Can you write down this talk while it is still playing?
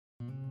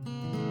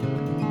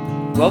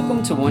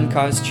Welcome to One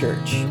Cause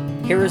Church.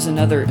 Here is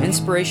another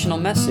inspirational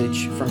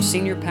message from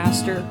Senior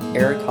Pastor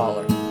Eric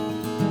Holler.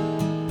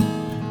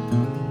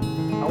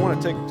 I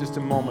want to take just a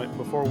moment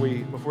before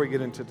we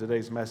get into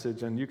today's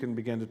message, and you can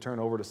begin to turn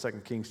over to 2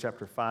 Kings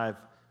chapter 5.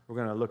 We're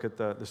going to look at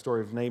the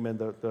story of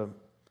Naaman,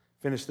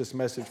 finish this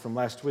message from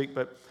last week.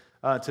 But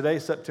today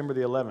is September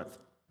the 11th,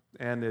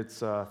 and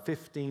it's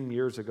 15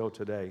 years ago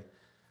today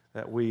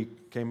that we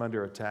came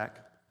under attack,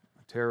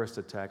 a terrorist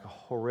attack, a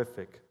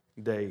horrific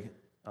day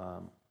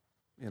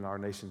in our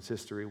nation's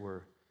history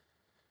where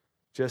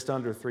just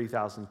under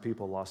 3,000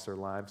 people lost their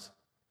lives.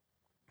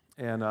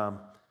 And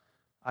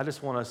I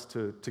just want us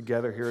to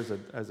together here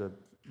as a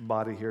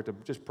body here to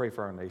just pray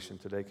for our nation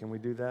today. Can we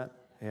do that?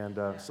 And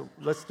so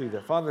let's do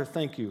that. Father,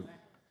 thank you.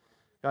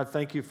 God,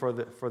 thank you for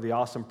the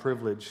awesome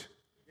privilege,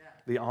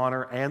 the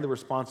honor, and the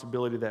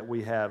responsibility that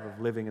we have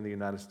of living in the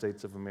United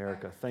States of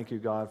America. Thank you,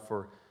 God,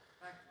 for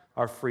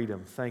our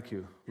freedom. Thank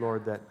you,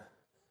 Lord,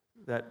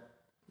 that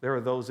there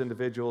are those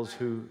individuals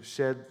who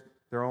shed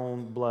their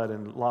own blood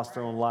and lost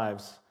their own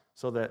lives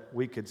so that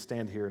we could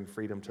stand here in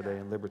freedom today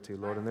and liberty,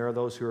 Lord. And there are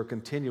those who are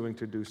continuing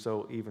to do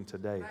so even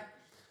today.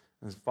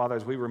 And Father,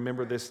 as we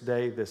remember this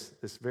day, this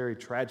very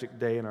tragic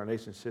day in our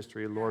nation's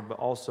history, Lord, but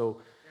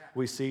also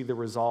we see the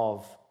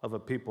resolve of a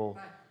people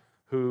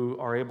who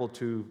are able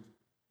to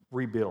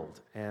rebuild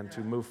and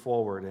to move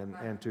forward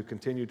and to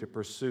continue to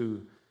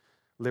pursue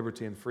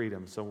liberty and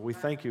freedom. So we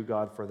thank you,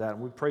 God, for that. And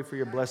we pray for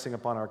your blessing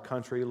upon our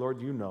country.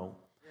 Lord, you know,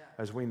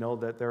 as we know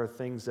that there are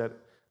things that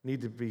need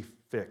to be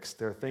fixed.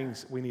 There are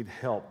things we need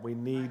help. We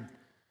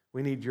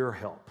need your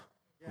help.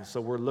 And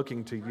so we're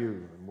looking to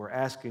you, and we're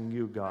asking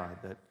you, God,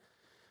 that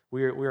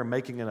we are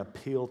making an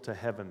appeal to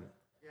heaven,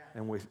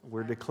 and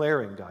we're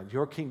declaring, God,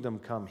 your kingdom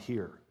come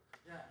here.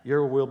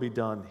 Your will be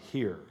done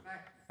here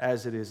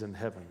as it is in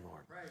heaven,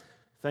 Lord.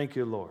 Thank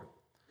you, Lord,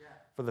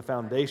 for the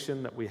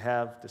foundation that we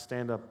have to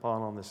stand up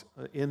on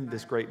in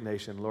this great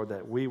nation, Lord,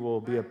 that we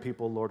will be a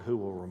people, Lord, who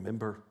will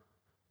remember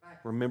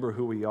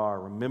who we are,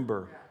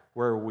 remember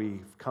where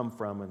we've come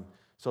from, and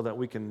so that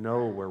we can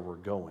know where we're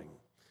going.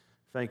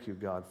 Thank you,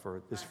 God,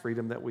 for this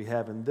freedom that we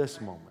have in this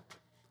moment.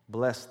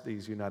 Bless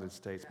these United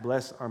States.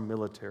 Bless our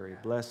military.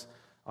 Bless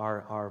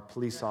our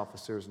police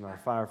officers and our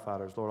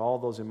firefighters, Lord, all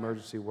those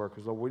emergency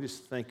workers. Lord, we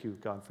just thank you,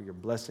 God, for your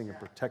blessing and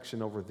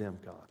protection over them,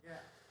 God,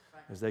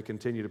 as they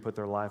continue to put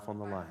their life on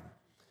the line.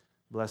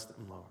 Bless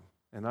them, Lord.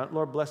 And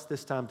Lord, bless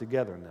this time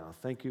together now.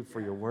 Thank you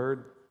for your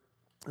word.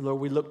 And Lord,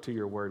 we look to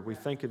your word. We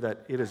thank you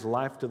that it is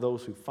life to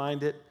those who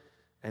find it,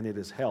 and it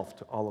is health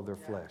to all of their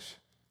flesh.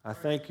 I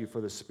thank you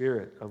for the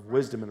spirit of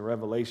wisdom and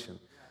revelation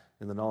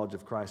in the knowledge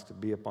of Christ to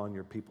be upon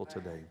your people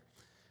today.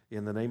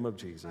 In the name of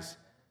Jesus,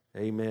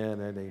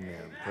 amen and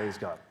amen. Praise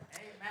God.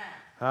 Amen.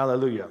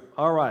 Hallelujah.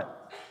 All right.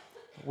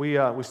 We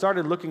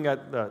started looking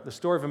at the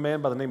story of a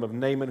man by the name of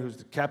Naaman, who's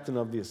the captain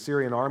of the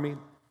Assyrian army.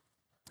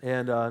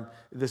 And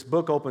this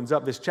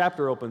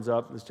chapter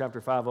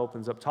 5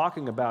 opens up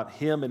talking about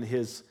him and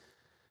his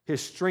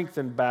strength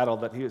in battle,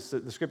 that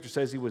the scripture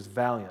says he was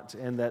valiant,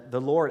 and that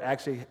the Lord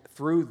actually,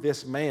 through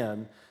this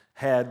man,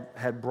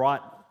 had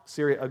brought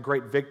Syria a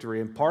great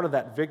victory. And part of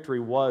that victory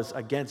was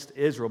against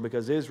Israel,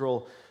 because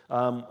Israel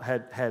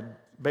had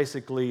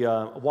basically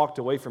walked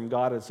away from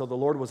God, and so the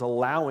Lord was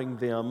allowing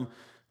them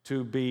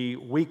to be a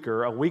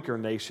weaker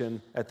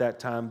nation at that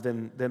time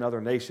than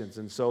other nations.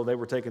 And so they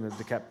were taken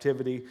into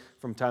captivity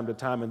from time to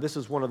time. And this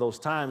is one of those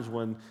times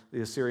when the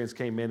Assyrians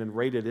came in and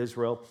raided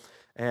Israel.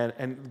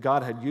 And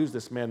God had used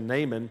this man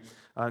Naaman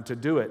to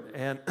do it,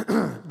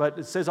 but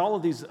it says all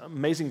of these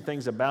amazing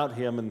things about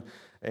him,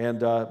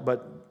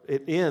 but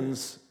it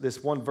ends.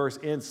 This one verse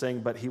ends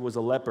saying, "But he was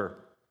a leper."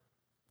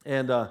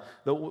 And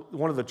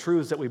one of the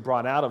truths that we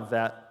brought out of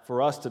that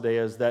for us today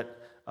is that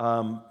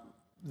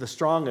the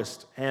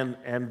strongest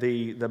and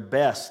the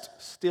best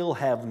still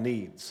have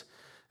needs,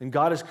 and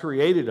God has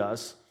created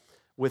us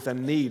with a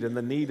need, and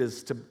the need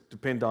is to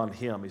depend on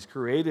him. He's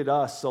created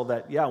us so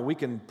that, we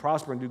can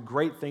prosper and do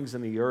great things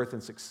in the earth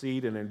and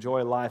succeed and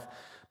enjoy life,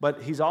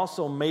 but he's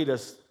also made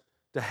us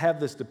to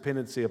have this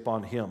dependency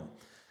upon him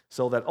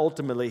so that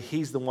ultimately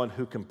he's the one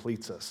who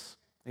completes us.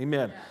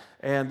 Amen.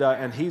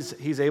 And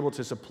he's able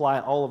to supply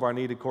all of our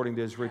need according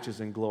to his riches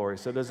and glory.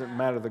 So it doesn't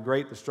matter the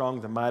great, the strong,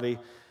 the mighty,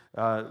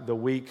 the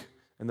weak,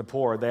 and the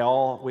poor.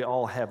 We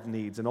all have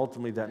needs, and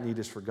ultimately that need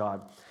is for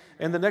God.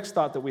 And the next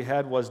thought that we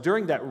had was,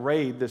 during that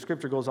raid, the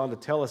scripture goes on to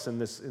tell us in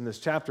this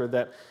chapter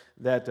that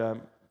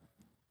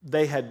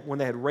they had, when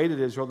they had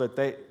raided Israel,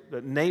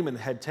 that Naaman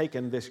had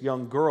taken this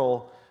young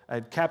girl,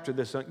 had captured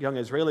this young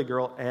Israeli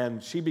girl,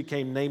 and she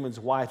became Naaman's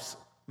wife's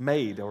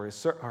maid, or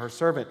her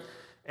servant.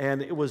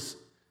 And it was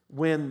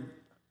when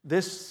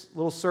this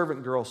little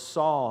servant girl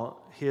saw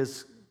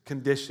his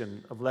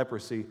condition of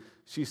leprosy,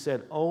 she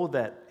said, "Oh,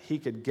 that he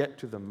could get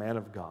to the man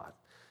of God,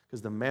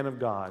 because the man of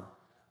God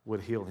would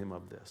heal him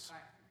of this."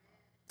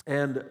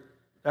 And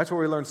that's where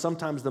we learn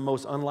sometimes the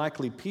most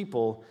unlikely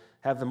people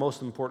have the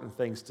most important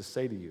things to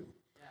say to you.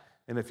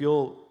 And if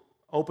you'll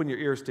open your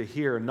ears to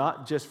hear,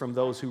 not just from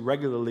those who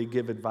regularly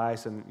give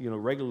advice and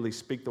regularly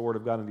speak the word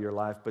of God into your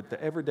life, but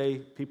the everyday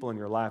people in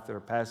your life that are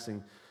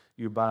passing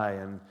you by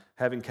and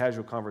having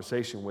casual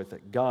conversation with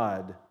it.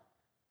 God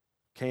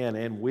can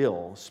and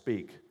will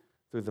speak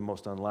through the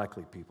most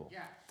unlikely people.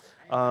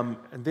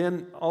 And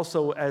then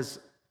also as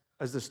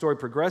the story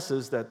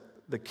progresses, that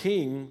the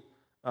king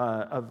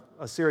of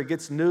Assyria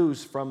gets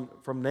news from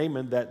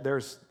Naaman that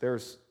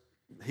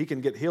he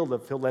can get healed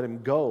if he'll let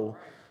him go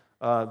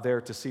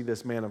there to see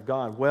this man of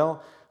God.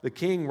 Well, the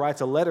king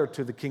writes a letter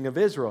to the king of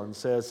Israel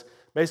and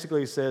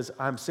basically says,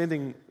 I'm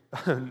sending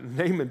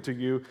Naaman to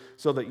you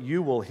so that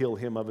you will heal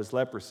him of his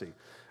leprosy.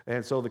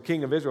 And so the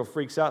king of Israel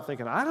freaks out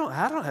thinking, I don't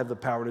have the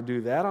power to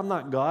do that. I'm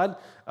not God.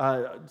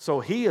 So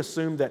he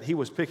assumed that he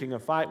was picking a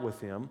fight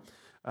with him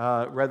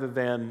rather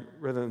than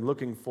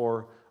looking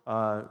for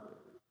rather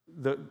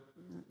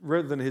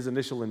than his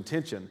initial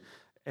intention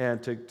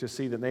and to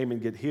see that Naaman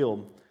get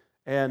healed.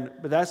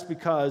 But that's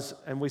because,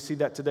 and we see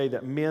that today,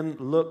 that men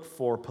look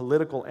for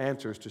political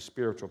answers to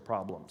spiritual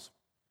problems.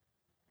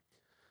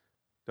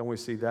 Don't we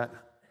see that?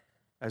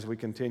 As we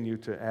continue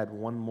to add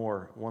one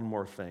more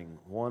thing,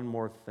 one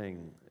more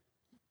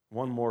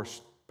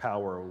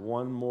power,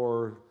 one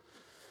more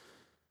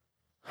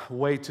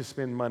way to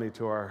spend money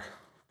to our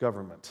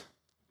government,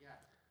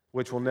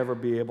 which will never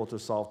be able to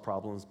solve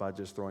problems by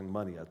just throwing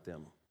money at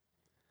them.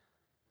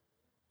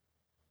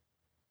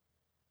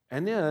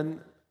 And then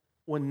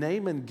when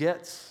Naaman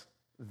gets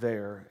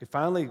there, he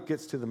finally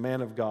gets to the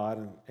man of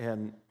God,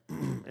 and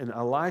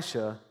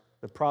Elisha,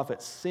 the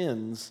prophet,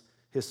 sends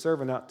his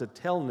servant out to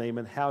tell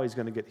Naaman how he's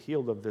going to get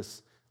healed of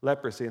this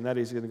leprosy, and that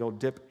he's going to go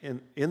dip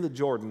in the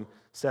Jordan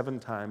 7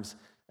 times,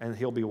 and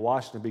he'll be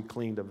washed and be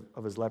cleaned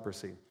of his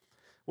leprosy.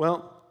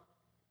 Well,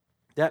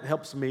 that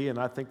helps me, and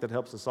I think that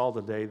helps us all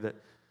today, that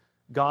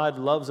God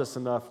loves us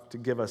enough to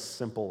give us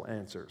simple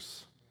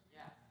answers.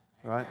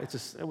 Right?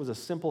 It was a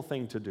simple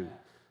thing to do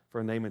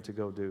for Naaman to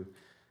go do.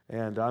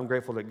 And I'm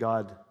grateful that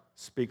God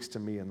speaks to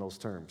me in those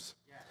terms.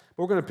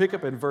 But we're going to pick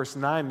up in verse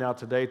 9 now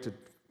today to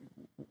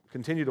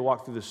continue to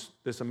walk through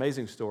this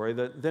amazing story.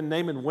 Then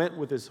Naaman went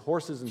with his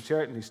horses and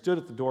chariot, and he stood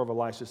at the door of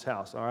Elisha's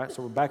house. All right,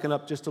 so we're backing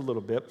up just a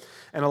little bit.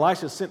 And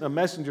Elisha sent a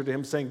messenger to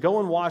him saying, go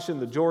and wash in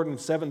the Jordan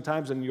 7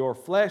 times, and your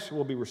flesh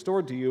will be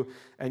restored to you,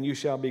 and you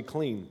shall be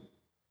clean.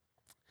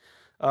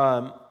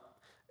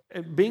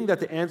 Being that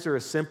the answer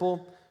is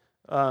simple,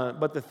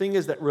 but the thing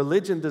is that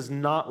religion does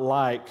not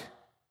like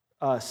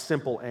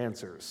simple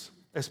answers,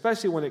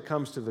 especially when it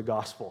comes to the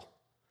gospel.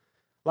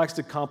 It likes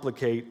to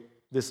complicate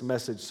this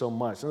message so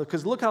much.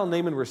 Because look how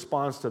Naaman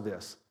responds to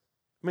this.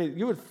 I mean,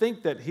 you would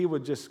think that he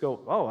would just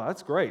go, oh,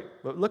 that's great.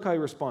 But look how he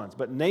responds.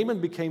 But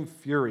Naaman became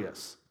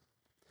furious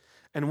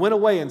and went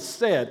away and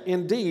said,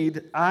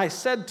 indeed, I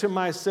said to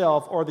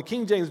myself, or the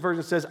King James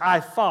Version says, I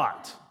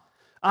thought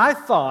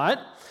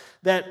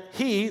that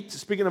he,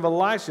 speaking of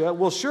Elisha,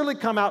 will surely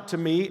come out to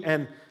me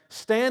and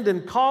stand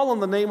and call on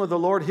the name of the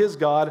Lord his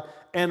God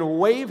and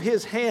wave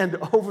his hand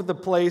over the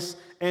place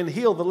and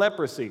heal the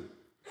leprosy.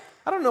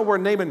 I don't know where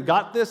Naaman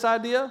got this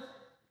idea.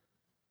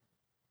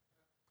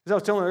 As I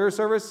was telling the earlier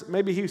service,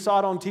 maybe he saw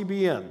it on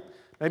TBN.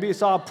 Maybe he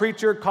saw a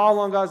preacher call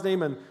on God's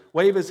name and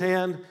wave his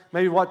hand.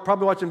 Maybe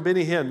probably watching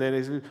Benny Hinn. Then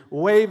he's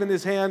waving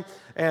his hand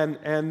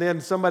and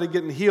then somebody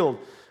getting healed.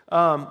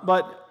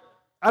 But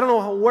I don't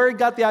know where he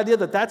got the idea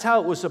that that's how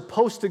it was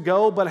supposed to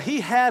go, but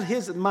he had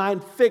his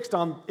mind fixed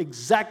on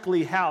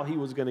exactly how he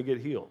was going to get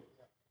healed.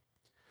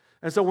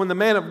 And so when the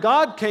man of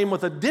God came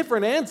with a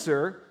different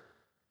answer,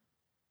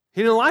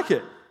 he didn't like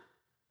it.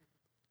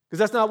 Because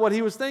that's not what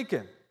he was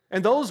thinking.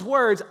 And those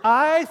words,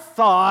 I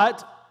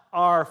thought,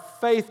 are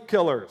faith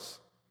killers.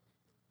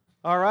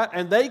 All right?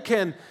 And they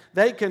can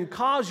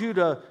cause you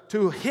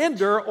to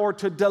hinder or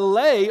to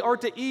delay or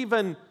to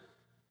even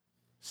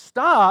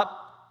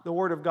stop the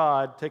Word of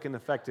God taking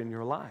effect in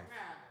your life.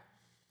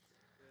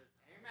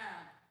 Amen.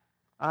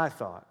 I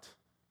thought.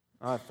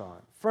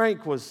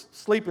 Frank was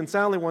sleeping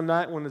soundly one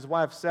night when his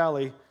wife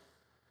Sally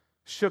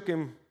shook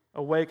him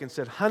awake and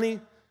said,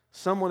 honey,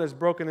 someone has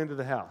broken into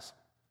the house.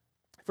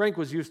 Frank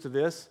was used to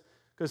this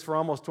because for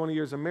almost 20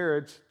 years of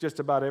marriage, just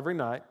about every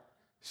night,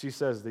 she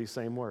says these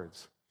same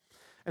words.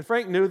 And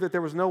Frank knew that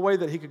there was no way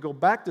that he could go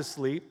back to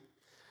sleep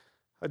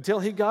until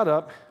he got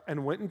up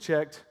and went and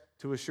checked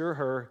to assure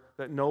her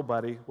that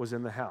nobody was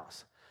in the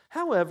house.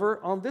 However,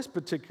 on this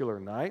particular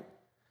night,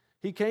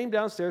 he came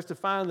downstairs to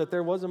find that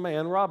there was a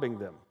man robbing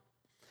them.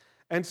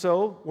 And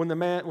so when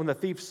the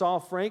thief saw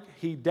Frank,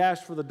 he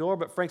dashed for the door,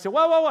 but Frank said,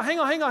 whoa, hang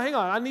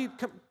on.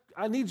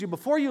 I need you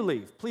before you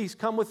leave. Please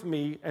come with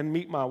me and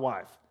meet my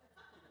wife.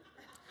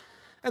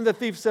 And the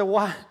thief said,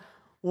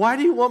 why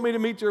do you want me to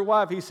meet your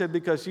wife? He said,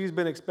 because she's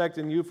been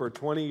expecting you for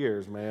 20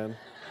 years, man.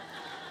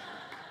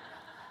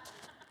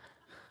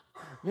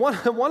 One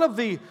of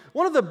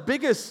the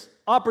biggest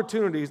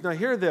opportunities, now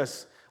hear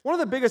this, one of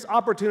the biggest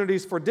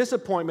opportunities for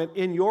disappointment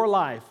in your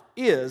life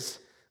is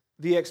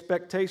the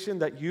expectation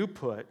that you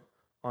put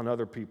on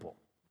other people.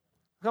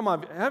 Come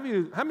on, how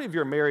many of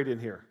you are married in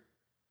here?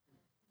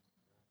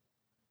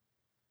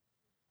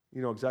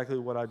 You know exactly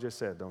what I just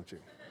said, don't you?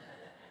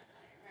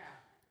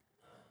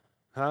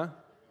 Huh?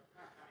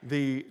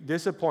 The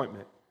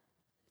disappointment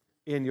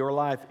in your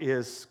life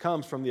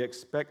comes from the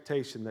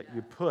expectation that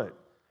you put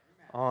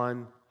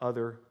on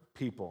other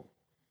people.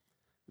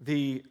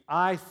 The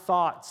I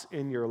thoughts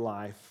in your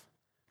life,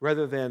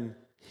 rather than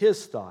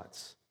his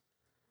thoughts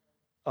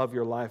of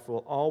your life,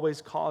 will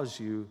always cause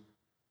you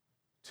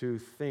to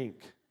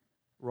think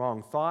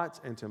wrong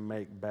thoughts and to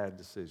make bad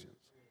decisions.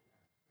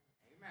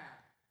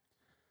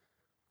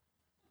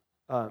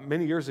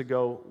 Many years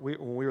ago,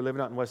 when we were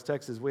living out in West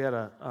Texas, we had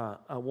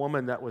a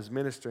woman that was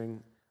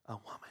ministering, a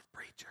woman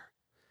preacher.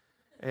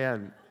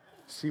 And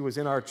she was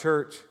in our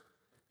church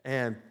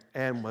and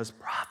was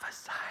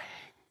prophesying.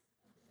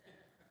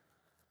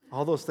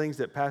 All those things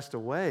that passed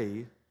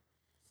away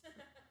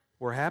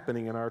were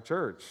happening in our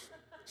church.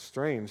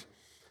 Strange.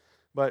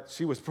 But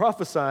she was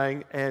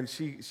prophesying, and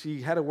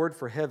she had a word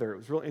for Heather. It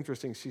was real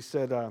interesting. She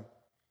said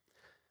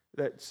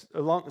that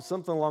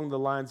something along the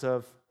lines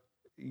of,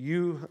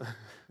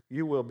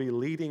 you will be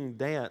leading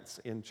dance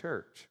in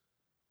church.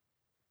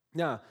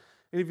 Now,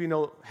 any of you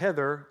know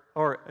Heather,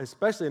 or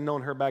especially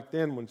known her back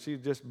then when she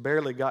just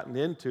barely gotten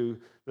into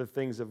the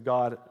things of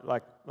God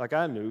like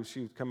I knew.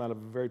 She'd come out of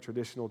a very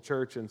traditional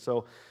church, and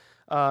so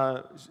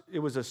it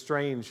was a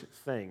strange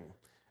thing.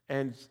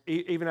 And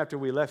even after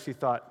we left, she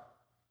thought,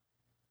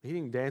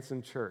 leading dance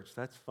in church,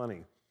 that's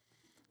funny.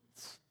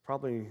 It's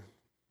probably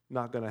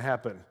not going to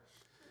happen.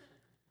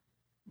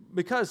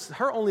 Because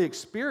her only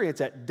experience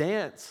at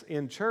dance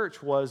in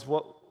church was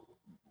what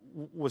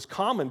was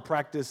common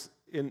practice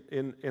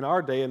in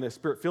our day, in the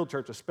Spirit-filled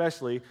church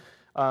especially,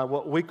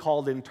 what we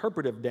called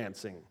interpretive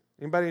dancing.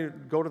 Anybody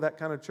go to that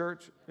kind of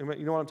church? You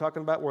know what I'm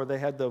talking about? Where they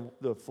had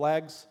the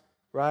flags,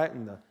 right,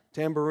 and the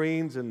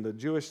tambourines and the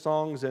Jewish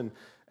songs, and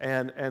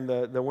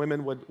the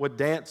women would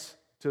dance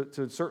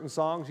to certain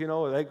songs,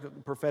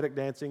 prophetic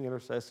dancing,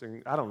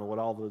 intercessory. I don't know what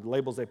all the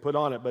labels they put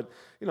on it, but,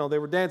 they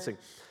were dancing.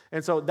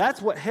 And so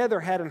that's what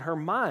Heather had in her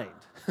mind,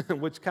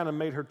 which kind of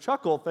made her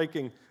chuckle,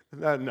 thinking,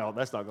 no,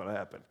 that's not going to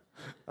happen.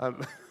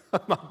 I'm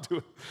not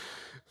doing it.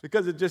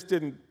 Because it just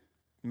didn't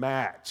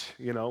match,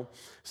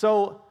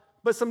 So,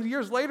 but some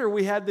years later,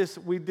 we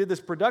did this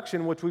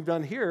production, which we've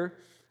done here,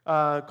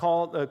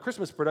 called a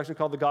Christmas production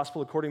called The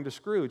Gospel According to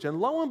Scrooge. And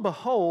lo and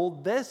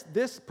behold,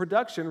 this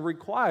production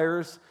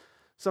requires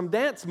some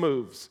dance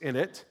moves in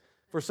it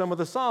for some of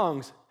the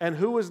songs. And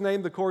who was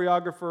named the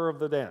choreographer of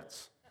the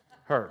dance?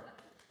 Her.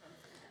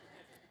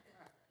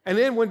 And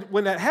then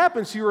when that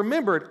happened, she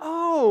remembered,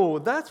 oh,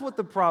 that's what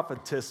the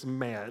prophetess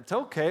meant.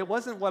 Okay, it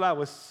wasn't what I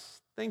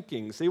was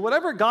thinking. See,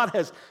 whatever God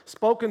has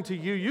spoken to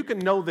you, you can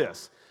know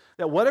this,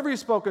 that whatever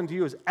He's spoken to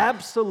you is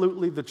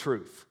absolutely the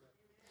truth.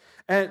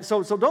 And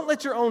so don't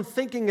let your own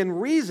thinking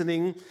and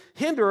reasoning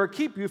hinder or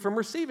keep you from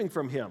receiving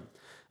from Him.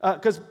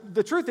 Because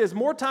the truth is,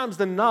 more times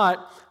than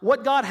not,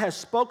 what God has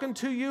spoken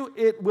to you,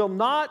 it will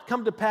not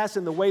come to pass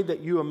in the way that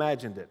you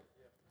imagined it.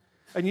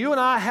 And you and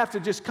I have to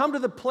just come to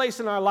the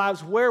place in our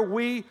lives where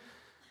we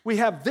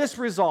have this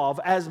resolve,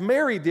 as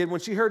Mary did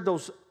when she heard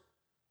those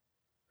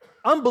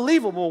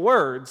unbelievable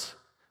words,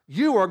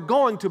 you are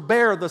going to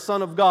bear the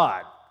Son of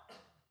God.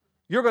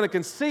 You're going to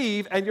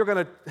conceive and you're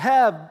going to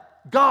have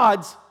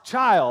God's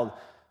child,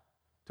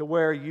 to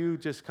where you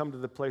just come to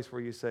the place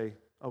where you say,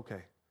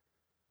 okay,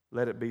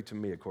 let it be to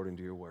me according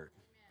to your word.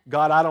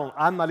 God,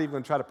 I'm not even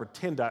going to try to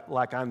pretend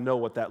like I know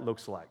what that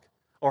looks like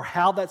or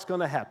how that's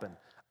going to happen.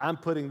 I'm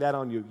putting that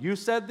on you. You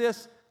said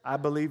this, I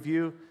believe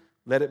you.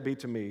 Let it be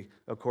to me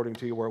according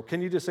to your word.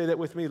 Can you just say that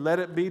with me? Let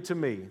it be to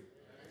me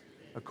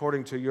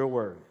according to your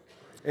word.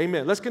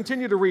 Amen. Let's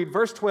continue to read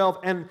verse 12.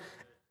 And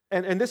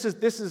this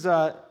is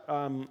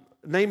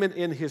Naaman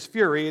in his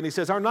fury. And he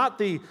says, are not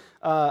the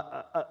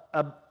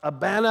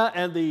Abana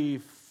and the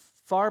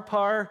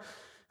Pharpar,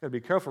 got to be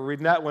careful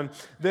reading that one,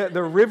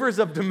 the rivers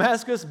of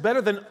Damascus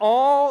better than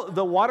all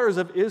the waters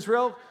of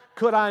Israel?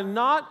 Could I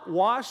not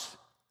wash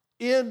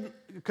in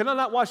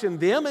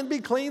them and be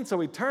clean? So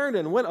he turned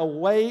and went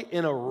away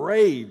in a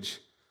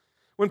rage.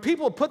 When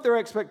people put their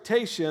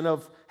expectation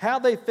of how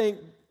they think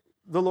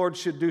the Lord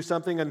should do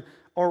something,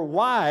 or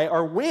why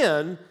or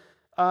when,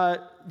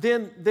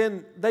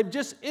 then they've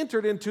just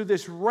entered into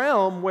this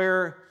realm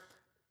where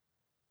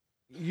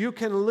you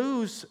can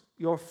lose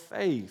your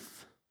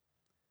faith.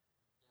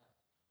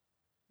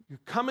 You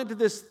come into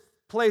this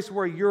place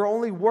where you're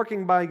only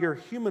working by your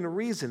human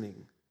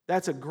reasoning.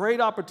 That's a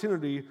great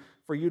opportunity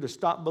for you to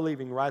stop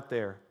believing right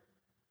there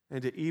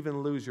and to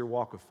even lose your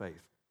walk of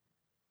faith.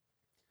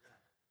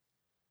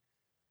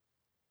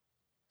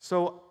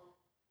 So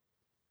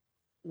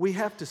we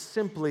have to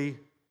simply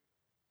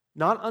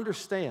not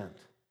understand,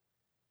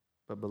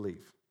 but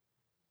believe.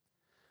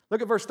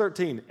 Look at verse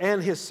 13.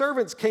 And his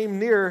servants came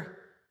near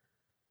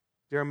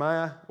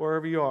Jeremiah,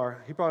 wherever you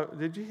are.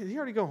 Did he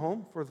already go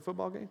home for the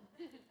football game?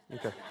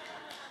 Okay.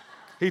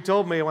 He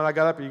told me when I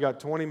got up, you got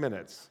 20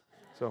 minutes.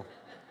 So,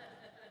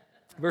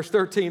 verse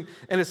 13,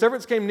 and his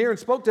servants came near and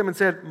spoke to him and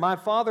said, my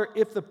father,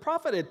 if the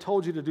prophet had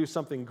told you to do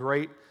something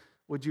great,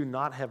 would you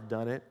not have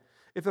done it?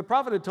 If the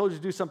prophet had told you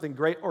to do something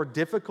great or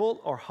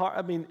difficult or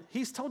hard,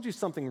 he's told you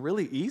something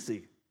really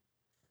easy.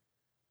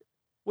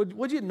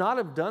 Would you not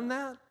have done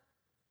that?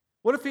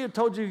 What if he had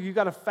told you you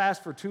got to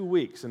fast for 2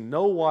 weeks and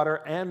no water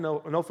and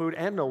no food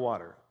and no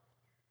water?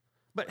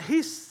 But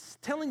he's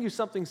telling you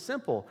something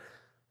simple.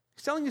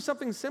 He's telling you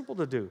something simple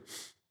to do.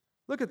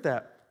 Look at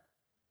that.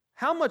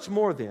 How much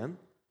more then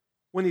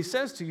when he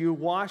says to you,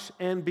 wash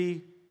and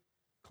be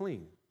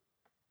clean?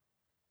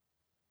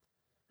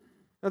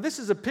 Now, this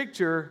is a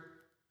picture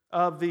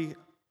of the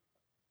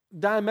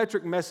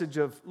diametric message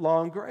of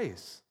law and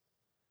grace.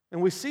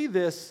 And we see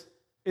this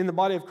in the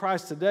body of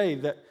Christ today,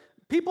 that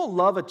people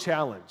love a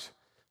challenge.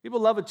 People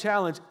love a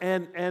challenge,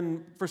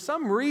 and for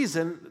some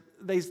reason,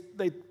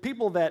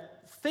 people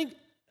that think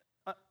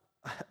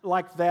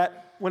like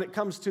that when it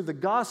comes to the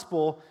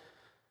gospel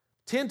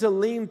tend to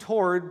lean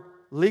toward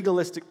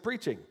legalistic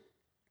preaching.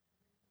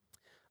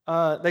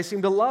 They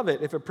seem to love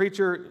it. If a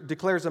preacher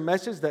declares a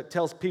message that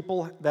tells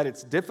people that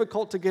it's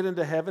difficult to get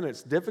into heaven,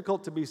 it's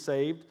difficult to be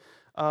saved,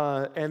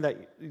 and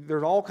that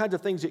there's all kinds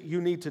of things that you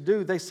need to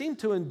do, they seem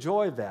to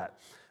enjoy that.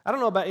 I don't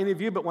know about any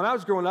of you, but when I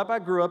was growing up, I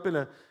grew up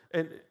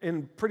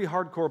in pretty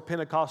hardcore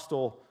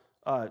Pentecostal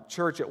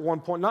church at one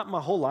point. Not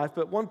my whole life,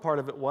 but one part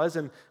of it was,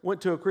 and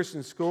went to a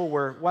Christian school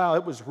where, wow,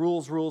 it was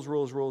rules.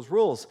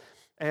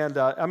 And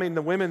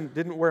the women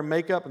didn't wear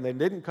makeup, and they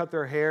didn't cut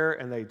their hair,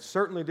 and they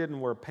certainly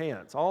didn't wear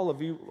pants. All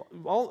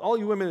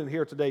you women in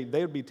here today, they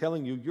would be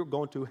telling you, you're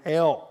going to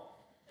hell.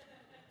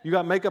 You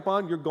got makeup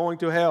on, you're going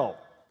to hell.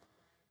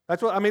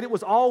 That's what, it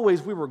was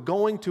always, we were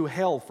going to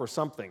hell for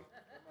something.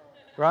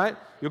 Right?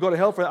 You'll go to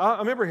hell for that. I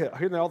remember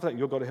hearing that all the time.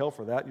 You'll go to hell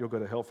for that. You'll go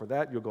to hell for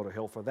that. You'll go to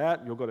hell for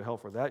that. You'll go to hell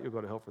for that. You'll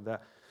go to hell for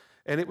that.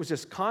 And it was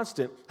just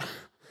constant.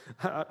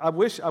 I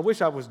wish I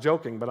was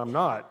joking, but I'm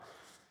not.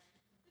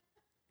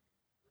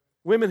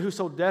 Women who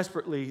so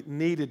desperately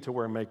needed to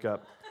wear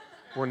makeup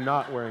were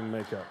not wearing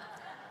makeup.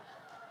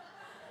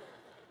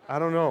 I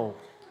don't know.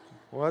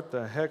 What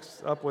the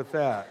heck's up with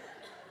that?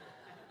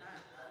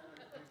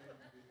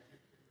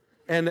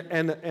 And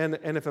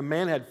if a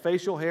man had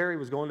facial hair, he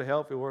was going to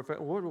hell. If he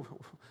wore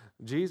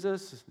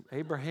Jesus,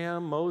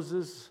 Abraham,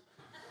 Moses,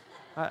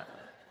 or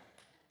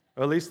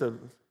at least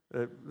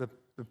the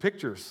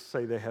pictures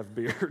say they have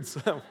beards.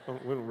 We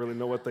don't really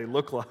know what they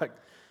look like.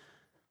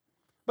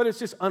 But it's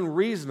just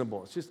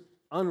unreasonable. It's just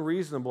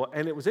unreasonable.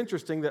 And it was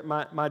interesting that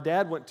my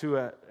dad went to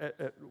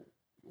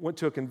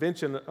a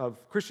convention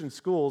of Christian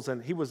schools,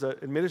 and he was an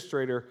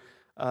administrator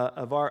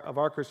of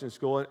our Christian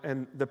school,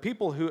 and the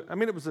people who,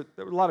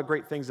 there were a lot of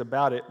great things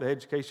about it. The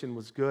education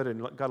was good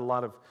and got a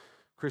lot of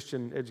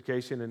Christian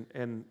education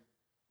and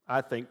I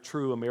think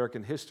true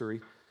American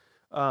history.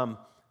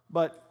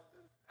 But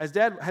as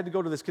Dad had to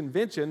go to this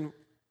convention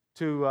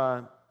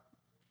to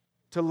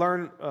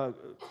learn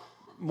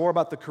more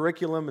about the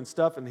curriculum and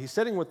stuff, and he's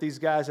sitting with these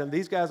guys, and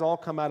these guys all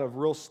come out of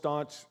real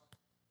staunch,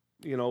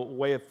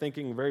 way of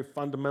thinking, very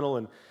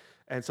fundamental,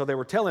 and so they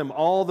were telling him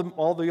all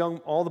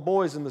the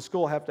boys in the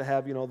school have to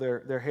have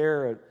their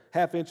hair a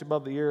half inch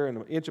above the ear and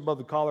an inch above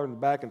the collar in the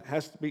back, and it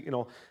has to be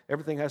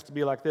everything has to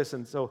be like this.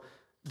 And so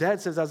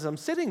Dad says, as I'm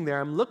sitting there,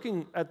 I'm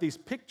looking at these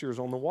pictures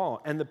on the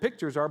wall, and the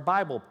pictures are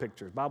Bible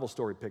pictures, Bible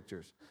story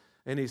pictures.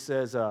 And he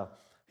says,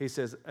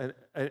 and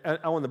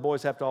when the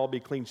boys have to all be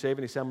clean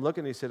shaven, he said, I'm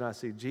looking, he said, I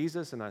see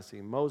Jesus, and I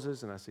see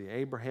Moses, and I see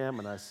Abraham,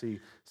 and I see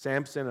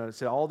Samson, and I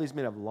said, all these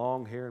men have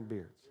long hair and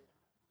beards.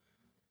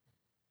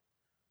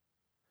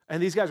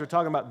 And these guys were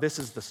talking about, this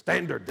is the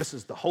standard, this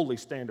is the holy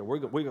standard.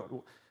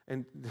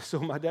 And so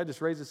my dad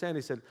just raised his hand,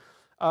 he said,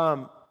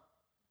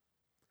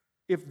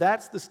 if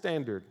that's the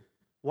standard,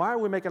 why are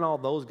we making all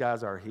those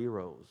guys our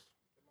heroes?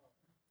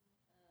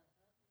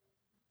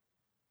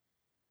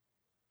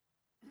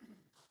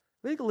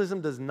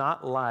 Legalism does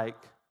not like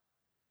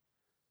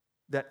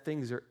that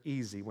things are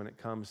easy when it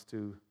comes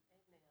to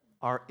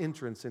our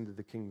entrance into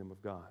the kingdom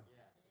of God.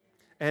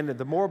 And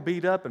the more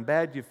beat up and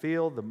bad you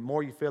feel, the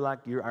more you feel like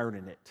you're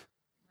earning it.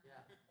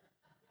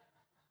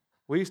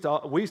 We used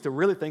to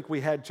really think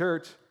we had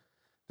church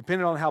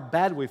depending on how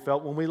bad we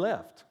felt when we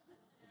left.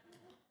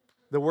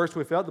 The worse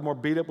we felt, the more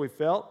beat up we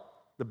felt,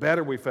 the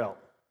better we felt.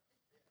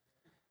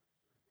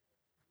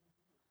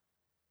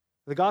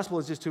 The gospel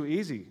is just too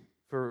easy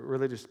for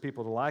religious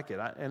people to like it.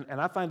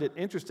 And I find it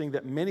interesting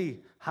that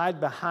many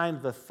hide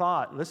behind the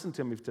thought, listen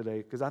to me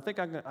today, because I think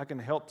I can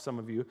help some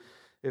of you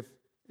if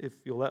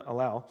you'll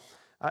allow.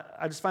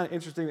 I just find it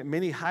interesting that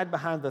many hide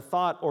behind the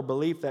thought or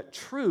belief that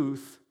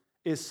truth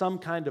is some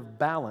kind of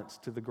balance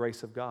to the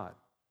grace of God.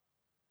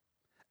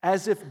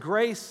 As if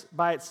grace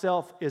by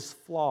itself is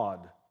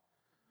flawed,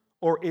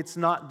 or it's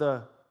not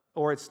the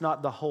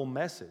whole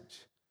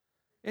message.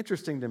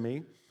 Interesting to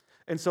me.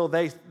 And so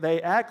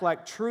they act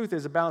like truth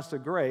is a balance to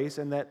grace,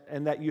 and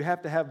that you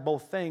have to have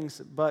both things.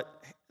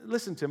 But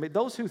listen to me,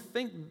 those who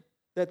think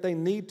that they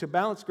need to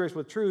balance grace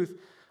with truth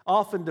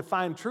often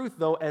define truth,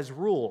 though, as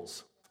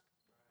rules.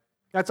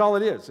 That's all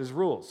it is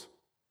rules.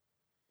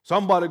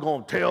 Somebody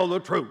gonna tell the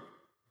truth.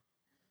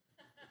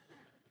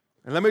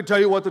 And let me tell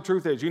you what the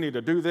truth is. You need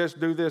to do this,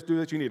 do this, do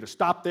this. You need to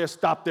stop this,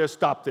 stop this,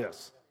 stop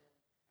this.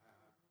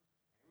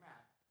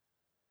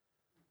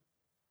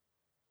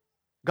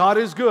 God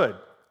is good,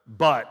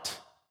 but.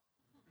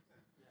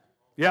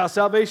 Yeah,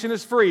 salvation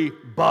is free,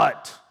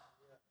 but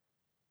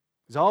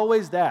it's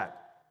always that.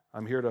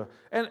 I'm here to,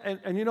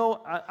 and you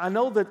know, I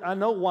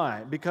know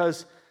why,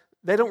 because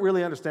they don't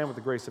really understand what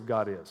the grace of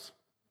God is.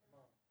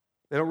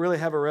 They don't really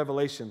have a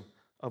revelation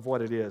of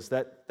what it is.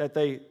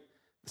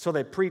 So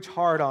they preach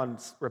hard on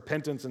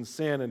repentance and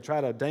sin and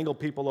try to dangle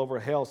people over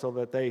hell so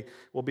that they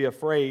will be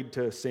afraid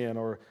to sin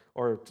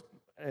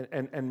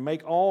and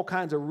make all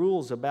kinds of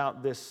rules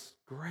about this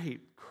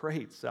great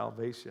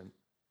salvation.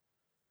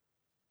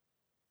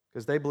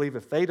 Because they believe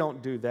if they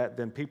don't do that,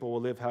 then people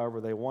will live however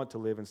they want to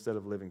live instead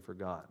of living for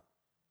God.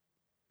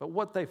 But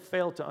what they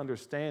fail to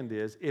understand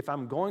is, if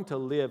I'm going to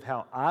live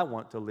how I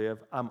want to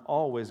live, I'm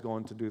always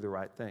going to do the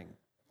right thing.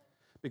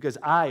 Because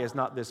I is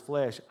not this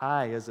flesh,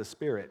 I is a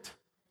spirit.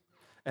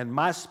 And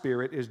my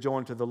spirit is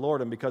joined to the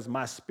Lord, and because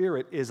my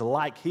spirit is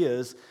like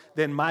His,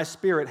 then my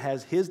spirit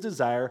has His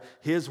desire,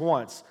 His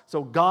wants.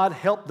 So God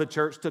help the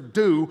church to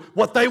do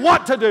what they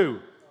want to do.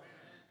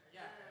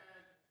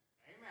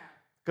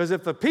 Because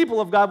if the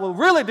people of God will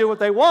really do what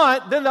they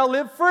want, then they'll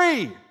live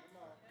free.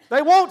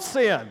 They won't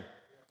sin.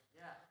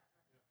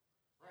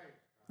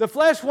 The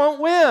flesh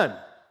won't win.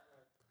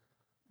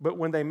 But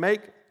when they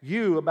make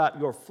you about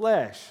your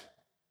flesh,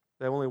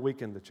 they only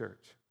weaken the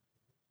church.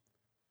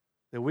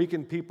 They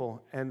weaken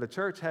people, and the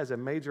church has a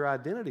major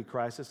identity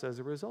crisis as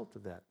a result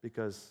of that,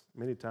 because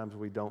many times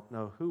we don't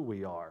know who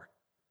we are.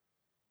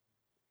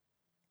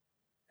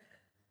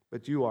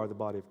 But you are the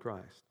body of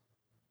Christ.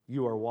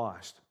 You are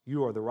washed.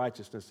 You are the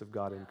righteousness of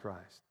God in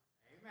Christ.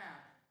 Amen.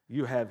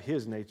 You have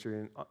His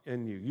nature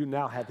in you. You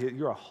now have His,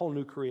 you're a whole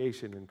new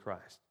creation in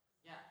Christ.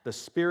 Yeah. The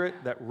Spirit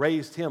that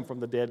raised Him from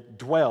the dead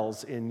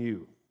dwells in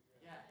you.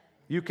 Yeah.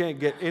 You can't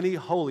get any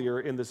holier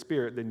in the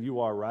Spirit than you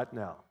are right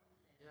now.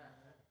 Yeah.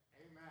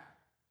 Amen.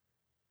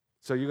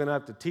 So you're going to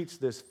have to teach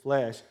this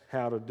flesh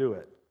how to do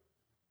it.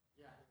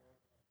 Yeah.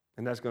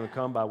 And that's going to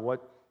come by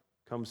what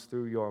comes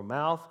through your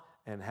mouth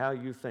and how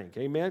you think.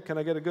 Amen? Can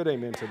I get a good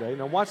amen today?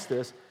 Now watch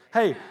this.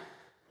 Hey,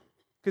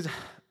 because,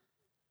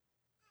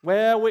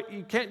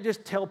 you can't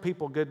just tell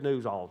people good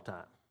news all the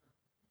time.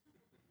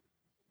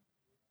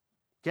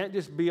 Can't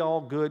just be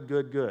all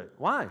good.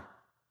 Why?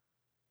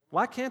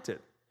 Why can't it?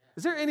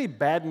 Is there any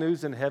bad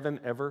news in heaven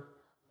ever?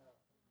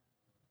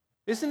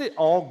 Isn't it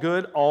all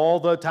good all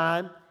the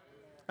time?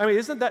 I mean,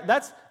 isn't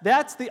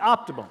that's the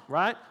optimum,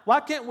 right? Why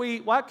can't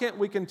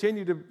we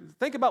continue to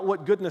think about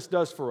what goodness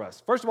does for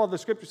us? First of all, the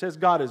Scripture says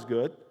God is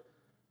good.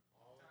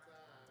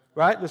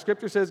 Right? The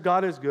Scripture says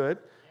God is good,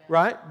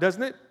 right?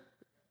 Doesn't it?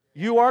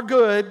 You are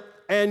good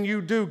and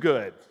you do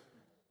good.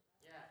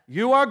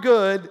 You are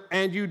good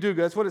and you do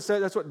good. That's what it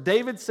says. That's what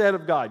David said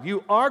of God.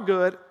 You are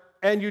good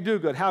and you do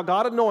good. How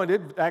God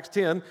anointed, Acts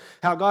 10,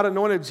 how God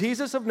anointed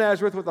Jesus of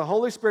Nazareth with the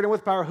Holy Spirit and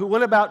with power, who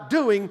went about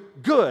doing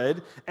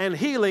good and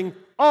healing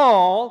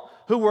all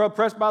who were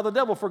oppressed by the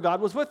devil, for God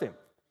was with him.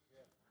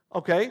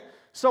 Okay,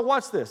 so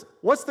watch this.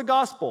 What's the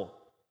gospel?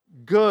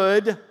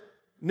 Good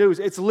news.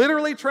 It's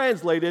literally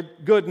translated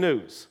good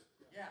news.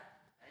 Yeah.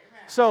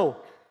 Amen. So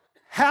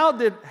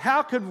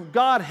how could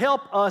God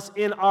help us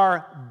in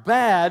our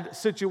bad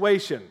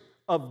situation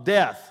of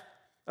death,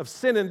 of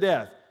sin and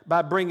death?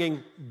 By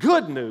bringing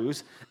good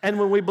news. And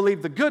when we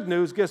believe the good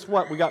news, guess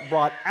what? We got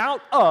brought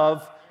out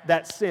of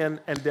that sin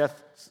and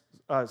death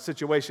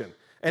situation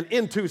and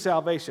into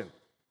salvation.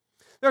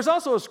 There's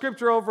also a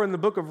scripture over in the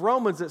book of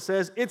Romans that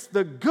says it's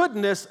the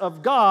goodness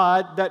of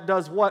God that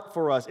does what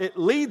for us? It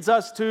leads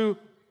us to...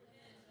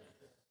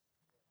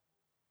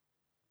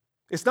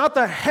 It's not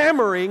the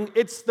hammering,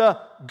 it's the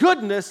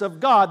goodness of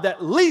God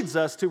that leads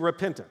us to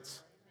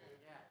repentance.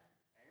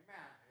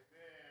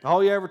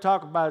 All you ever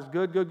talk about is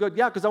good.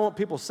 Yeah, because I want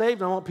people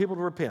saved and I want people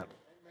to repent.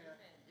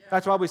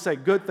 That's why we say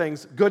good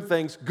things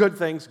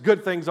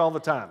all the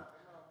time.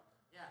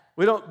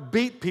 We don't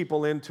beat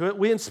people into it.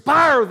 We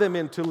inspire them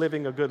into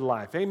living a good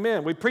life.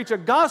 Amen. We preach a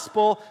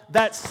gospel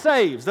that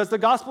saves. Does the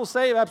gospel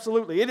save?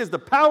 Absolutely. It is the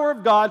power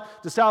of God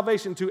to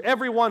salvation to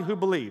everyone who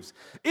believes.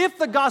 If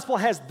the gospel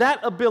has that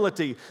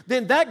ability,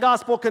 then that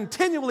gospel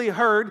continually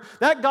heard,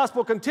 that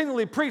gospel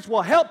continually preached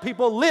will help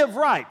people live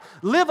right.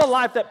 Live a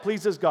life that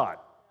pleases God.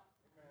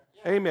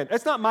 Amen.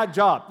 That's not my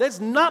job.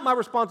 That's not my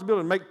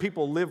responsibility to make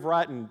people live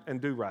right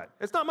and do right.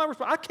 It's not my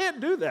responsibility. I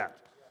can't do that.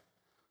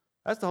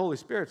 That's the Holy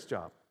Spirit's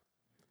job.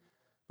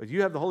 But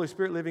you have the Holy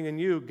Spirit living in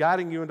you,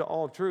 guiding you into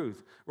all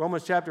truth.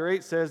 Romans chapter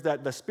 8 says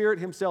that the Spirit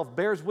Himself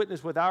bears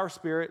witness with our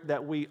spirit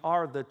that we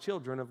are the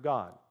children of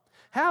God.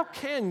 How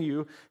can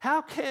you,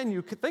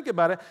 think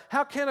about it,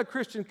 how can a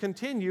Christian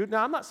continue?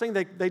 Now, I'm not saying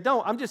they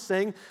don't. I'm just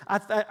saying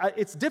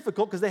it's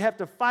difficult because they have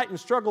to fight and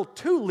struggle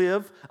to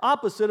live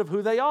opposite of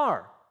who they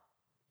are.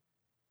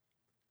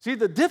 See,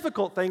 the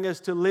difficult thing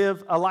is to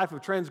live a life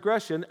of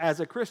transgression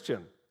as a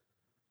Christian.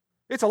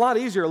 It's a lot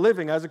easier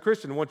living as a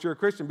Christian once you're a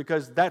Christian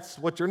because that's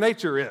what your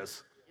nature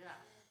is. Yeah.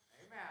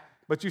 Amen.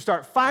 But you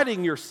start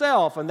fighting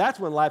yourself, and that's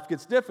when life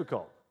gets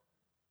difficult.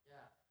 Yeah.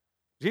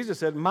 Jesus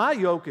said, my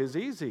yoke is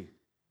easy.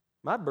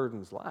 My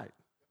burden's light.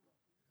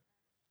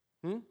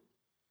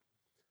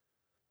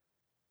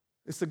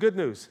 It's the good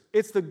news.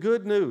 It's the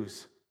good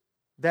news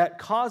that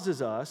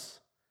causes us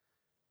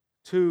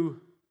to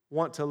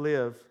want to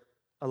live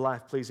a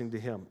life pleasing to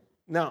Him.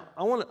 Now,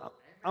 I want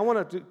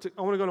to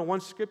go to one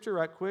scripture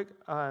right quick.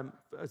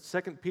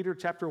 2 Peter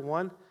chapter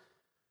 1.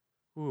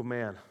 Ooh,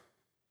 man.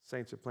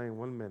 Saints are playing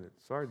 1 minute.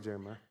 Sorry,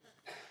 Jeremiah.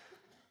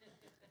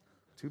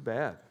 Too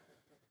bad.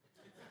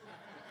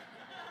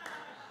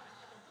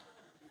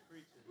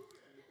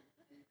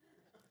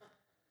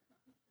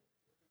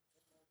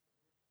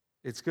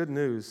 It's good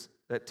news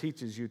that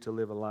teaches you to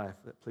live a life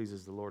that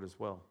pleases the Lord as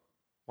well.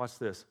 Watch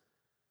this.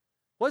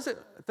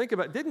 Think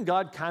about it. Didn't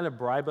God kind of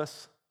bribe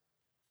us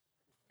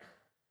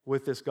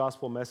with this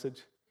gospel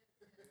message?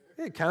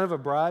 Yeah, kind of a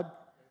bribe.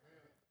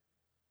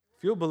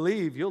 If you'll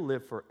believe, you'll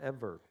live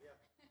forever.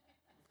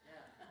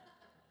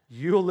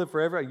 You'll live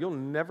forever. You'll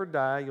never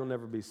die. You'll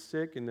never be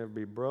sick. You'll never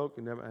be broke.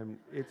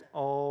 It's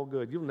all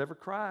good. You'll never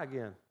cry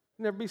again.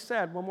 You'll never be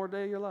sad one more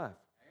day of your life.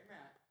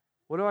 Amen.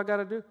 What do I got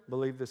to do?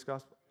 Believe this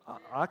gospel.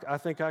 I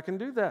think I can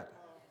do that.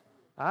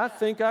 I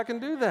think I can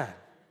do that.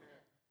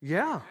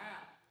 Yeah.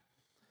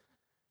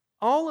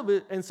 All of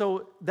it. And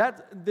so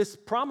this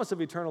promise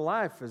of eternal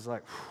life is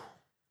like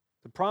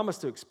the promise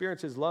to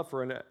experience His love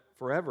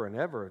forever and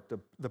ever.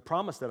 The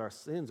promise that our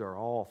sins are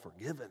all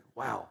forgiven.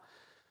 Wow.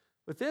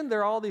 But then there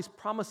are all these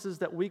promises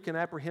that we can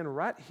apprehend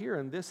right here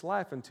in this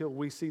life until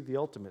we see the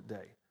ultimate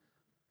day,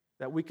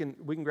 that we can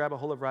grab a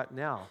hold of right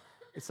now.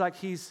 It's like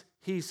He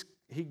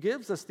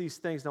gives us these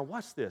things. Now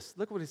watch this.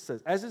 Look what He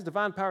says. As His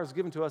divine power is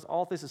given to us,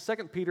 all this is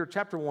 2 Peter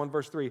chapter 1,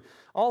 verse 3.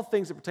 All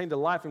things that pertain to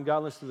life and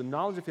godliness through the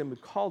knowledge of Him who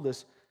called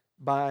us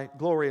by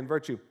glory and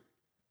virtue,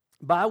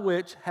 by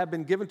which have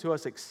been given to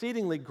us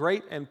exceedingly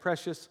great and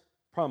precious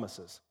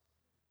promises,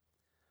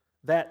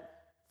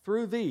 that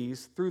through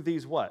these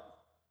what?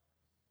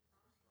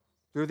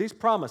 Through these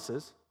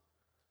promises,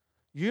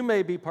 you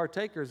may be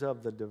partakers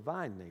of the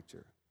divine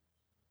nature.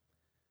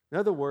 In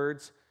other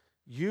words,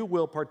 you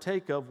will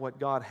partake of what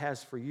God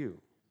has for you.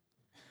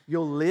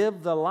 You'll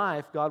live the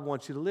life God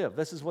wants you to live.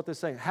 This is what they're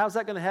saying. How's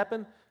that going to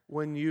happen?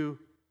 When you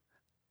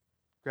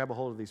grab a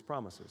hold of these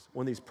promises.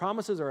 When these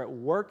promises are at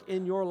work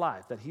in your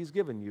life that He's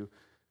given you,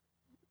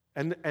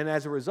 and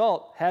as a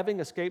result, having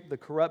escaped the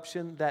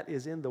corruption that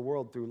is in the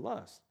world through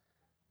lust.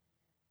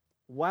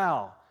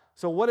 Wow.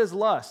 So what is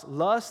lust?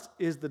 Lust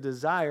is the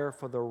desire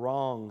for the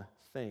wrong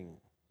thing.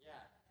 Yeah.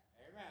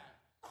 Amen.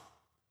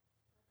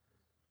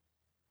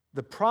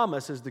 The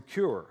promise is the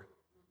cure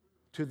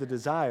to the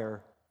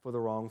desire for the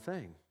wrong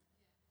thing.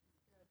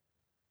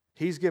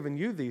 He's given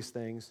you these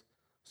things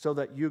so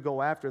that you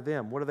go after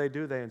them. What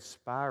do? They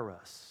inspire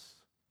us.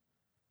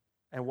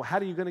 And how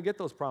are you going to get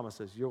those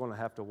promises? You're going to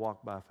have to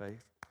walk by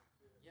faith.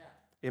 Yeah.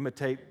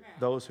 Imitate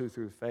those who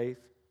through faith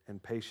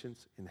and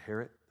patience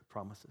inherit the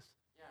promises.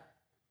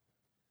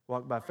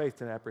 Walk by faith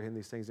to apprehend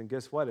these things. And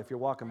guess what? If you're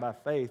walking by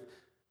faith,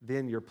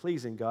 then you're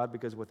pleasing God,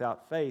 because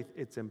without faith,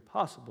 it's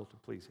impossible to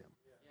please Him.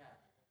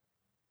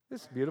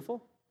 This is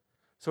beautiful.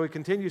 So He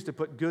continues to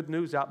put good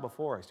news out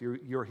before us.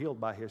 You're healed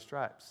by His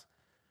stripes.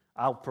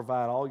 I'll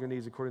provide all your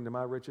needs according to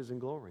my riches and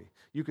glory.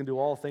 You can do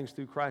all things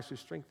through Christ who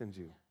strengthens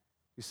you.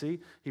 You see,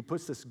 He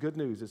puts this good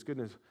news. It's good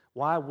news.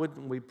 Why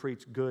wouldn't we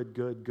preach good,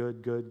 good,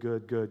 good, good,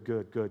 good, good,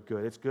 good, good,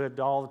 good? It's good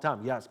all the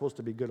time. Yeah, it's supposed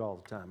to be good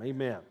all the time.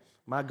 Amen.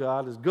 My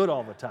God is good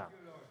all the time.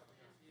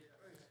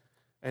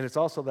 And it's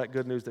also that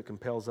good news that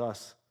compels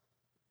us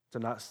to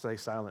not stay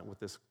silent with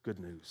this good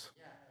news,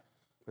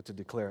 but to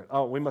declare it.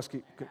 Oh, we must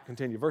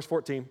continue. Verse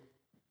 14.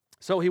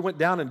 So He went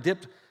down and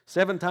dipped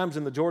 7 times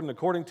in the Jordan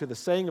according to the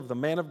saying of the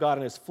man of God,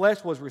 and his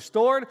flesh was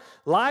restored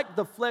like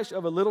the flesh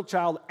of a little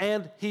child,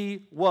 and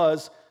he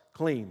was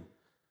clean.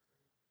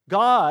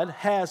 God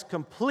has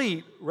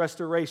complete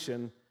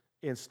restoration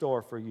in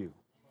store for you.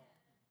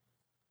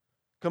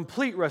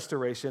 Complete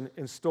restoration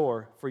in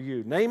store for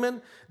you.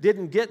 Naaman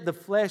didn't get the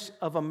flesh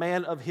of a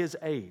man of his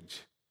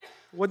age.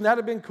 Wouldn't that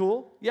have been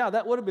cool? Yeah,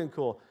 that would have been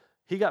cool.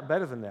 He got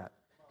better than that.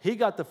 He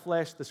got the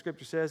flesh, the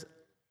scripture says,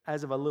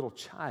 as of a little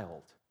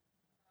child,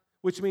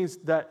 which means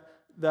that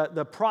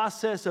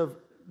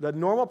the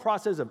normal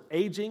process of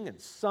aging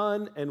and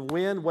sun and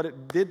wind, what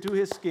it did to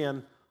his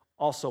skin,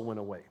 also went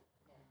away.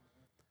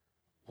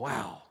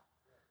 Wow.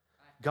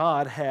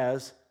 God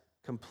has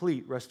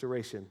complete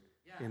restoration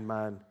in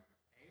mind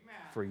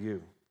for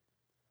you.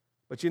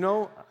 But you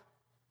know,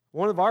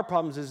 one of our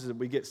problems is that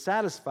we get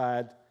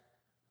satisfied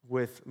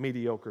with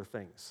mediocre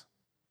things.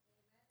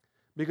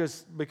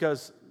 Because we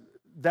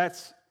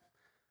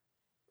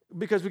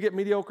get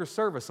mediocre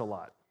service a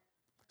lot.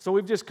 So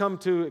we've just come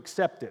to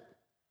accept it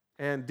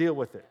and deal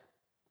with it.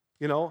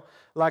 You know,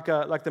 like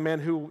the man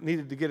who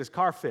needed to get his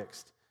car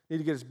fixed,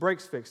 needed to get his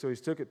brakes fixed, so he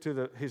took it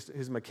to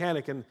his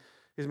mechanic, and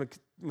his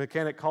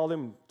mechanic called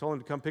him, told him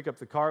to come pick up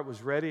the car. It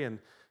was ready, and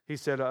he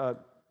said,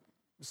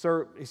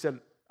 sir, he said,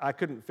 I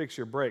couldn't fix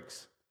your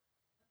brakes,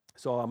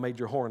 so I made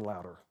your horn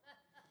louder.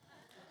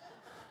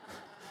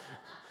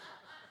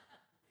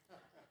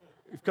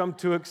 You've come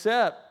to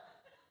accept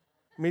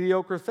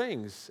mediocre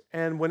things.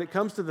 And when it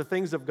comes to the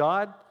things of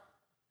God,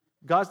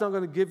 God's not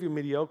going to give you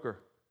mediocre.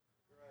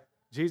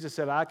 Jesus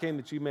said, I came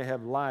that you may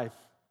have life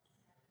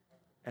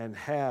and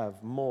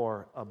have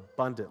more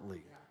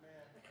abundantly.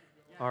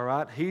 All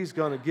right? He's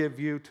going to give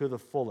you to the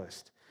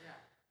fullest.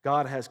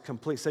 God has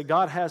complete. Say,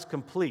 God has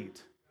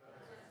complete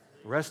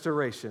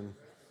restoration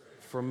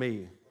for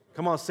me.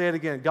 Come on, say it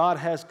again. God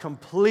has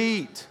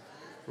complete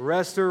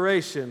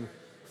restoration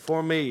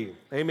for me.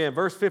 Amen.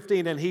 Verse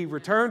 15, and he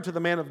returned to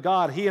the man of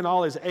God, he and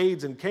all his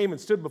aides, and came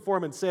and stood before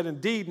him and said,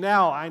 indeed,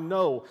 now I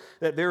know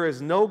that there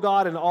is no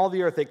God in all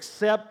the earth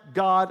except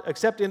God,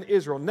 except in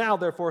Israel. Now,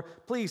 therefore,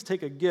 please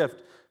take a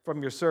gift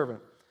from your servant.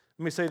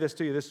 Let me say this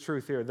to you, this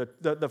truth here.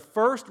 The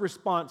first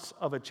response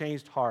of a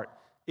changed heart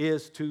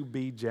is to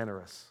be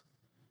generous.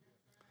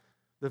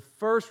 The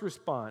first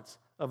response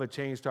of a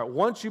changed heart.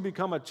 Once you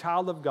become a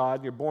child of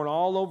God, you're born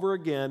all over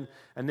again,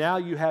 and now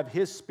you have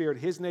His Spirit,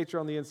 His nature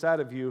on the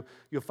inside of you,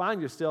 you'll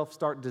find yourself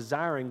start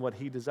desiring what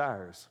He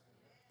desires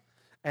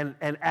and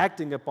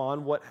acting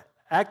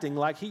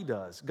like He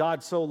does.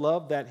 God so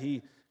loved that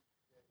He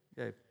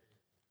gave.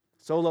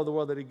 So loved the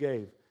world that He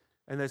gave.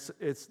 And this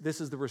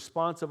is the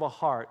response of a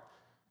heart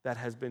that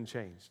has been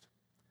changed.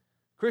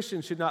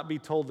 Christians should not be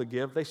told to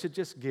give, they should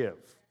just give.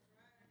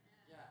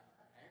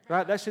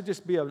 Right? That should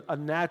just be a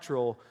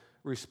natural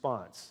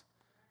response.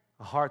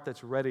 A heart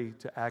that's ready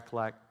to act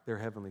like their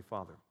Heavenly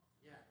Father.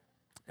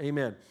 Yeah.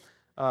 Amen.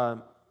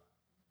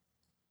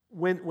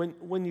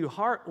 When your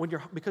heart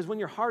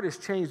is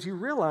changed, you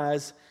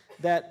realize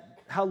that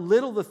how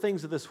little the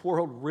things of this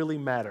world really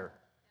matter.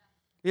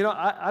 You know,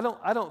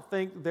 I don't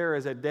think there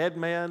is a dead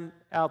man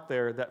out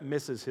there that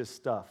misses his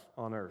stuff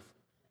on earth.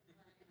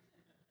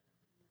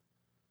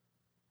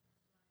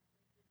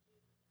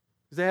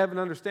 Because they have an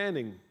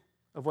understanding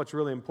of what's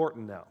really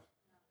important now.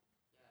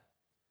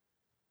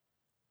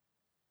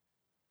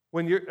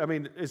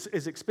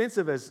 As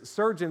expensive as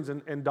surgeons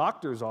and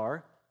doctors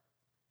are,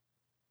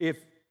 if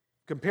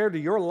compared to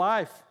your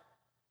life,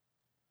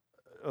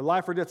 a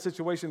life or death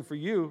situation for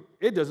you,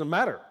 it doesn't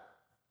matter,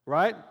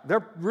 right?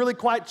 They're really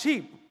quite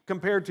cheap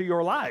compared to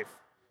your life.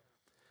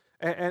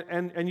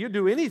 And you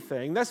do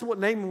anything. That's what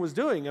Naaman was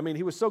doing. I mean,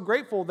 he was so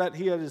grateful that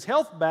he had his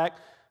health back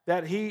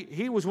that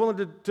he was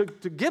willing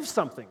to give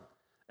something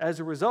as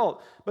a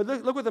result. But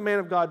look what the man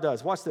of God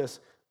does. Watch this.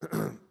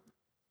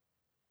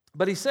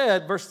 But he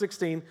said, verse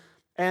 16,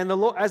 and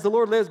as the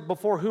Lord lives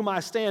before whom I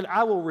stand,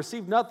 I will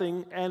receive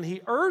nothing. And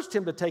he urged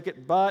him to take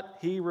it, but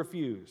he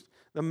refused.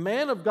 The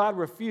man of God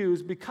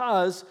refused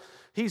because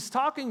he's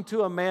talking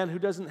to a man who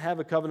doesn't have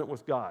a covenant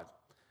with God.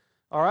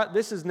 All right,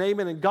 this is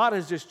Naaman, and God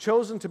has just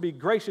chosen to be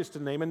gracious to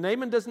Naaman.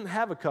 Naaman doesn't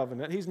have a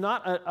covenant. He's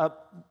not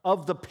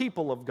of the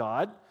people of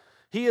God.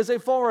 He is a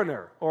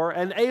foreigner or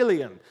an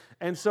alien.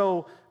 And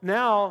so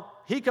now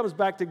he comes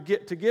back to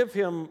give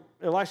him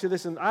Elisha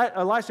this, and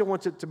Elisha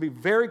wants it to be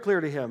very clear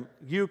to him,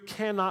 you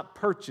cannot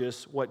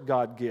purchase what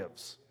God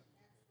gives.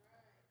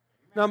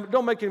 Now,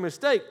 don't make any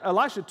mistake,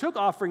 Elisha took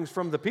offerings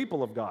from the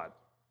people of God.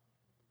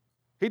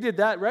 He did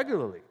that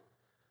regularly.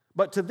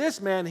 But to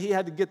this man, he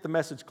had to get the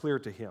message clear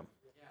to him.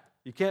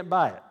 You can't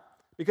buy it.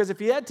 Because if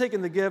he had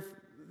taken the gift,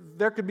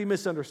 there could be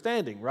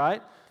misunderstanding,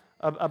 right,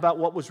 about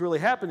what was really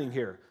happening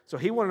here. So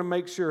he wanted to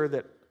make sure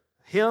that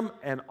him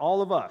and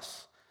all of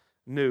us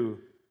knew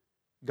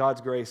God's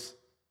grace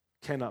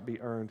cannot be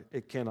earned.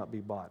 It cannot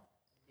be bought.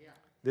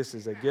 This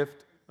is a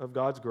gift of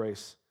God's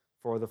grace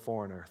for the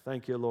foreigner.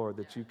 Thank you, Lord,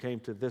 that you came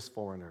to this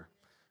foreigner,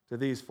 to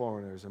these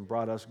foreigners, and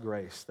brought us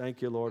grace.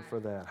 Thank you, Lord, for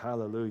that.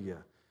 Hallelujah.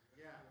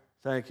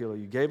 Thank you,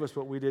 Lord. You gave us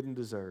what we didn't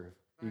deserve.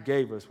 You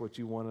gave us what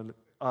you wanted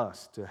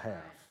us to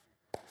have.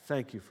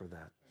 Thank you for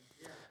that.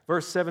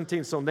 Verse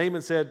 17, so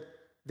Naaman said,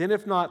 then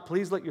if not,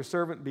 please let your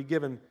servant be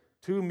given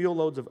 2 mule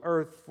loads of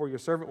earth, for your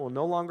servant will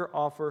no longer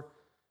offer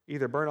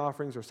either burnt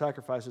offerings or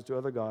sacrifices to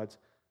other gods,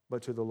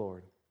 but to the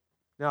Lord.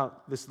 Now,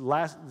 this is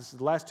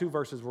the last 2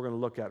 verses we're going to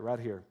look at right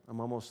here. I'm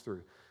almost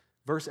through.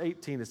 Verse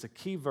 18 is a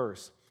key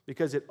verse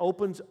because it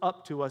opens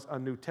up to us a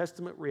New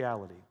Testament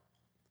reality.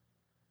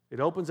 It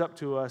opens up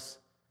to us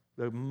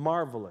the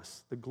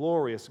marvelous, the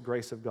glorious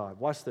grace of God.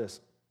 Watch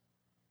this.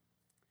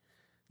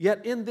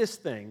 Yet in this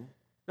thing,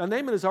 now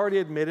Naaman has already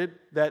admitted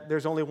that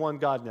there's only one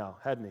God now,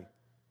 hadn't he?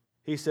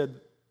 He said,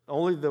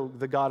 only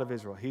the God of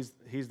Israel.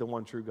 He's the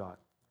one true God.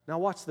 Now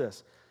watch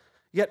this.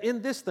 Yet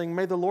in this thing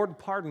may the Lord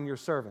pardon your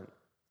servant.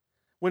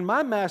 When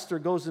my master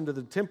goes into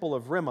the temple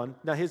of Rimmon,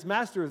 now his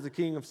master is the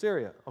king of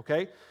Syria,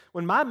 okay?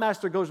 When my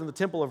master goes into the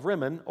temple of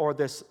Rimmon, or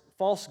this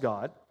false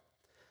god,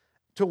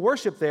 to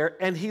worship there,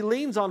 and he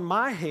leans on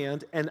my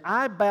hand, and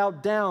I bow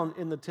down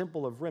in the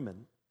temple of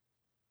Rimmon.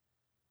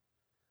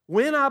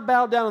 When I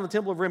bow down in the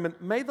temple of Rimmon,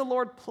 may the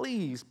Lord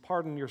please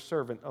pardon your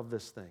servant of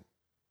this thing.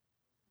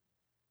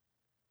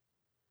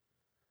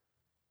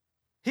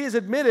 He has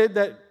admitted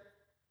that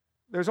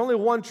there's only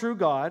one true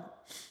God,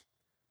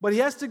 but he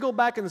has to go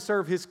back and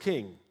serve his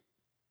king.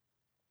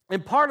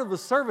 And part of the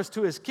service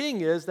to his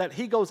king is that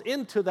he goes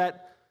into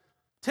that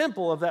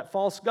temple of that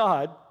false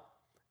god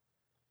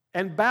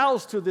and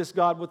bows to this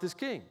God with his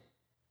king.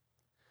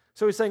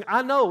 So he's saying,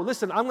 I know,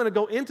 listen, I'm going to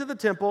go into the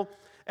temple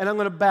and I'm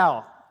going to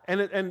bow.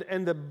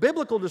 And the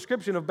biblical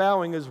description of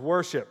bowing is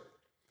worship.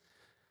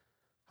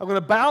 I'm going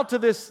to bow to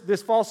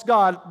this false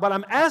god, but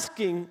I'm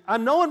asking, I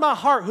know in my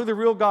heart who the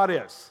real God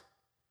is.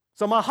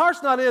 So my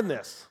heart's not in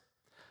this.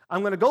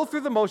 I'm going to go through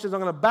the motions. I'm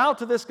going to bow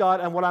to this God,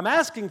 and what I'm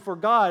asking from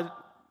God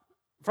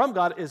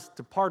is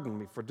to pardon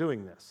me for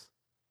doing this.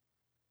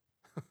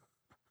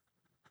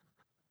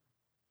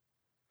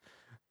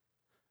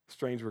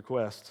 Strange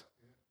request.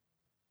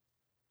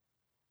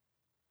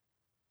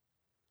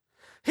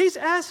 He's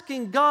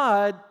asking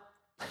God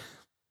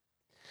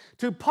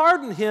to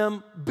pardon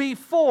him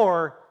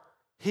before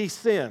he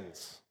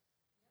sins.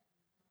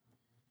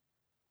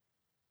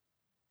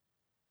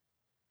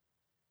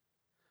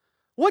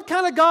 What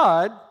kind of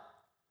God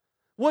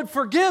would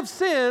forgive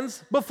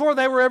sins before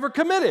they were ever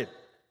committed?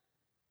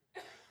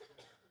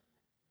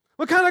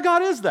 What kind of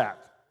God is that?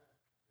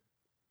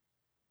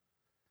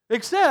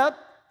 Except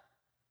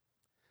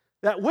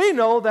that we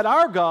know that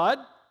our God,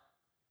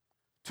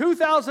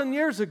 2,000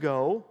 years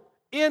ago,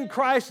 in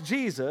Christ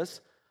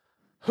Jesus,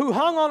 who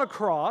hung on a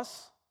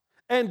cross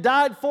and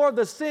died for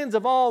the sins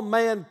of all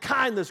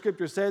mankind, the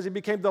Scripture says. He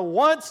became the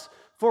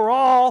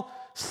once-for-all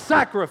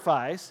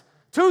sacrifice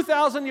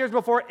 2,000 years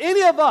before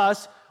any of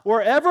us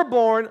were ever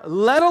born,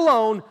 let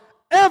alone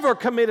ever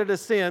committed a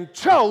sin,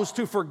 chose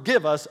to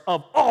forgive us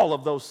of all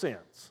of those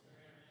sins.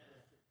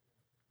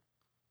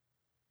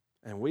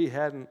 And we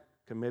hadn't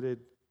committed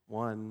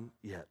one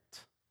yet.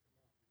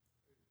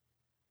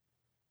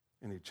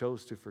 And he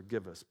chose to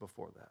forgive us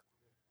before that.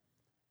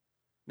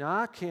 Now,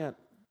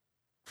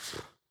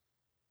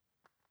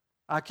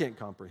 I can't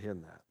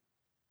comprehend that.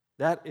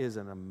 That is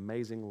an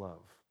amazing love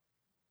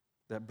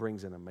that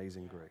brings an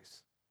amazing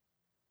grace.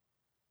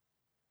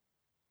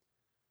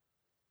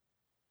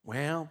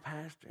 Well,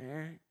 Pastor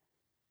Eric,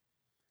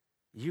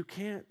 you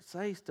can't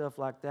say stuff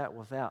like that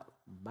without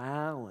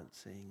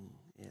balancing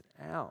it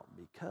out,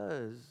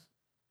 because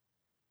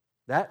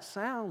that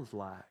sounds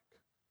like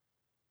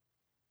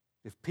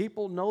if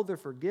people know they're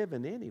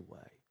forgiven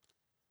anyway,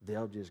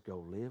 they'll just go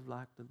live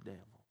like the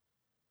devil.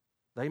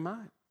 They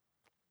might.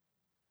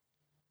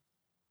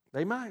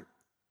 They might.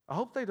 I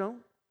hope they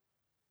don't.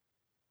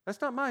 That's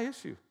not my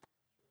issue.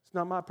 It's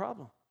not my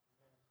problem.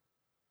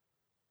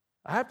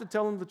 I have to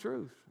tell them the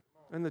truth.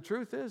 And the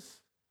truth is,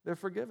 they're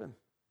forgiven.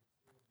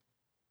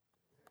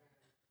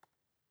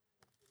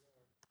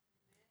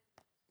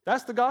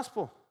 That's the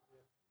gospel.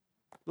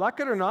 Like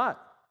it or not.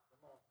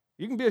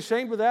 You can be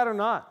ashamed of that or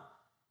not.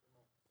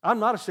 I'm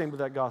not ashamed of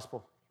that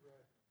gospel.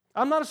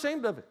 I'm not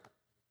ashamed of it.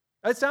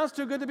 It sounds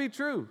too good to be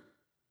true.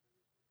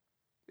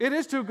 It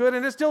is too good,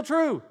 and it's still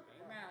true.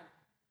 Amen.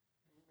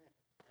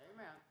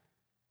 Amen.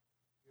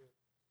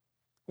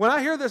 When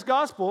I hear this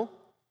gospel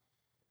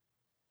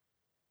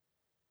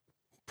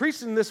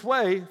preached in this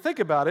way, think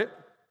about it.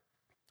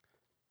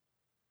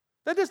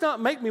 That does not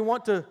make me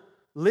want to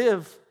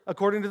live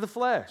according to the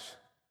flesh.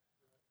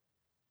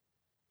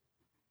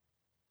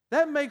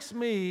 That makes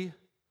me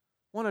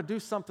want to do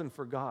something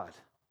for God.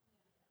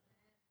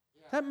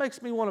 That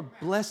makes me want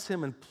to bless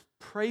him and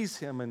praise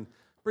him and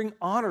bring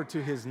honor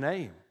to his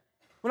name.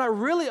 When I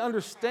really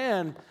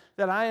understand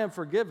that I am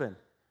forgiven,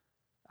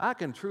 I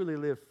can truly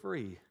live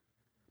free.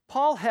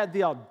 Paul had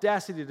the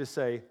audacity to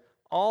say,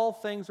 all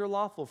things are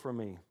lawful for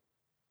me,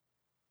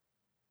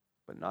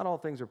 but not all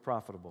things are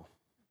profitable.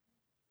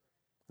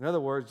 In other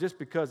words, just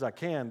because I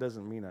can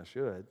doesn't mean I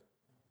should.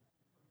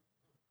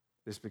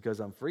 Just because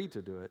I'm free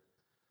to do it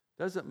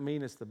doesn't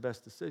mean it's the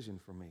best decision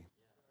for me.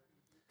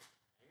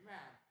 Amen.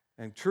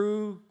 And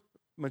true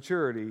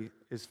maturity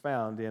is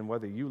found in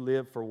whether you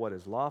live for what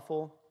is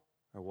lawful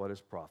or what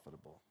is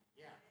profitable.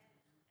 Yeah.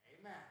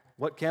 Amen.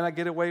 What can I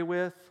get away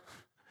with?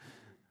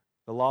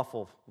 The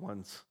lawful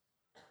ones.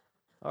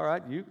 All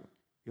right, you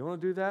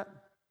want to do that?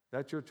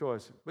 That's your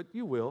choice. But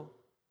you will.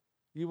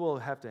 You will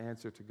have to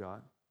answer to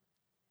God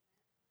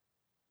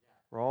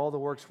for all the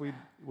works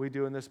we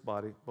do in this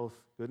body, both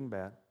good and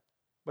bad.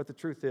 But the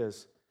truth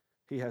is,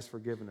 he has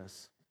forgiven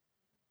us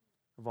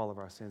of all of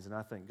our sins, and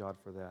I thank God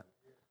for that.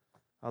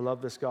 I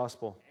love this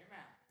gospel.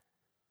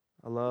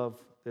 I love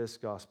this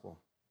gospel.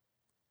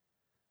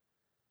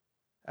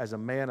 As a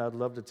man, I'd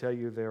love to tell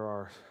you there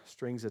are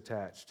strings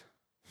attached.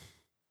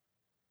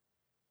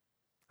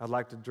 I'd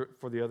like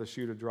for the other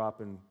shoe to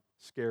drop and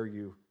scare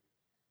you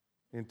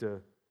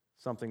into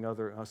some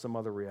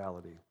other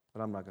reality,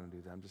 but I'm not going to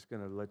do that. I'm just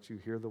going to let you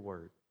hear the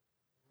word.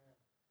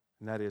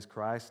 And that is,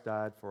 Christ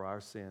died for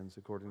our sins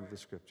according to the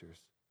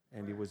Scriptures.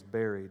 And he was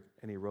buried,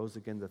 and he rose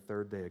again the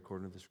third day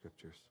according to the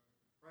Scriptures.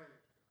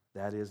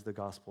 That is the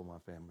gospel, my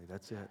family.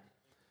 That's it.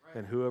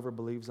 And whoever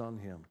believes on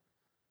him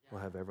will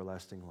have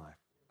everlasting life.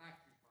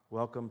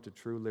 Welcome to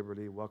true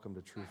liberty. Welcome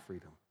to true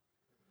freedom.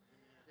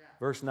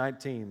 Verse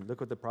 19, look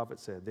what the prophet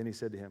said. Then he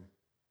said to him,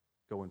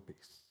 go in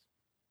peace.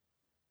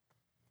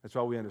 That's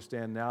why we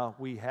understand now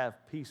we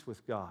have peace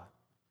with God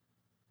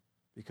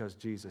because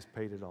Jesus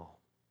paid it all.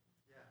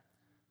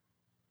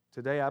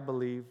 Today I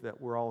believe that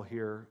we're all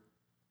here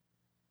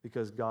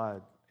because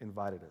God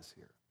invited us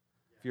here.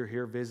 If you're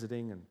here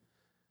visiting, and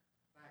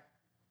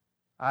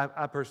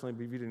I personally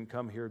believe you didn't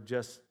come here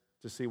just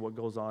to see what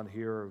goes on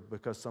here or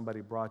because somebody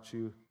brought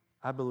you.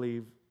 I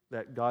believe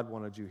that God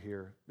wanted you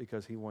here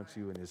because he wants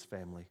you in his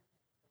family.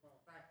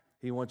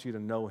 He wants you to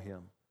know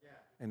him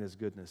and His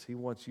goodness. He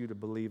wants you to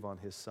believe on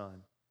His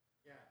Son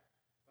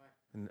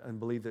and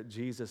believe that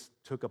Jesus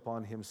took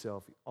upon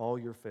Himself all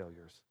your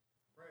failures,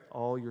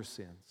 all your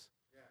sins,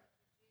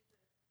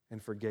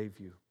 and forgave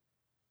you.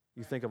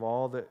 You think of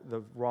all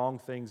the wrong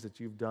things that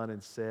you've done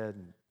and said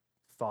and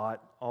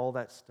thought, all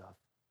that stuff.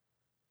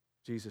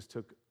 Jesus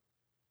took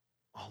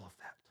all of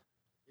that.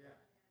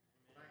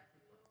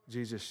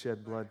 Jesus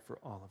shed blood for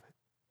all of it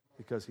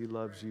because He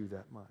loves you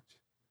that much.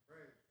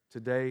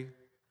 Today,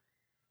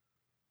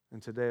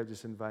 I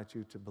just invite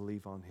you to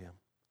believe on Him.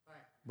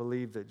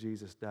 Believe that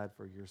Jesus died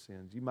for your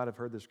sins. You might have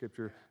heard the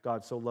scripture,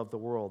 God so loved the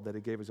world that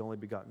He gave His only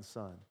begotten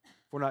Son.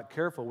 If we're not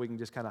careful, we can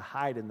just kind of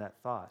hide in that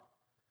thought.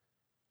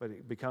 But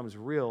it becomes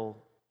real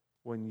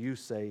when you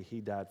say,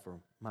 He died for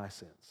my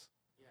sins.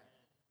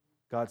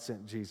 God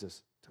sent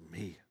Jesus to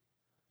me.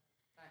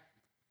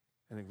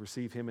 And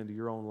receive Him into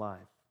your own life.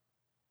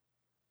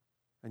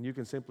 And you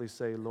can simply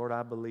say, Lord,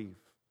 I believe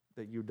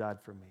that you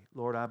died for me.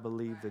 Lord, I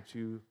believe that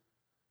you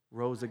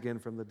rose again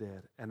from the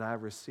dead, and I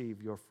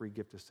receive your free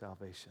gift of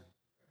salvation.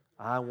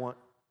 I want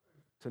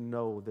to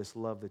know this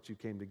love that you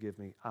came to give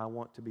me. I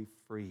want to be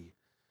free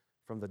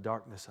from the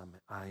darkness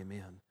I am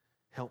in.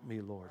 Help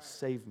me, Lord.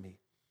 Save me.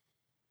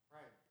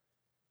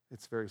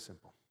 It's very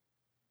simple.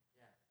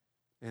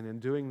 And in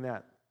doing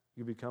that,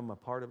 you become a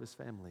part of His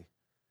family.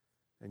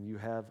 And you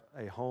have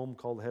a home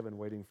called heaven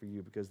waiting for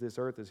you, because this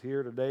earth is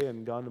here today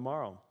and gone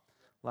tomorrow.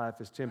 Life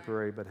is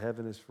temporary, but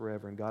heaven is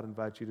forever, and God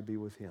invites you to be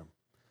with Him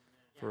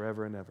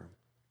forever and ever.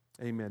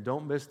 Amen.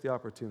 Don't miss the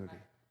opportunity.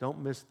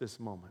 Don't miss this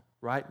moment.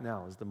 Right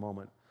now is the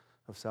moment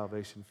of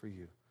salvation for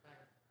you.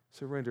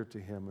 Surrender to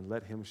Him and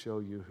let Him show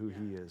you who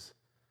He is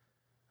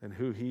and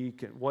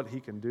what He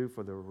can do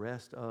for the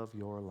rest of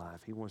your life.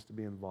 He wants to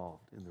be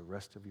involved in the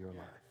rest of your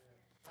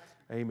life.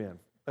 Amen.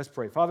 Let's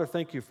pray. Father,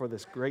 thank you for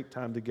this great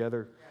time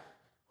together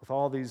with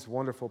all these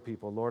wonderful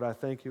people. Lord, I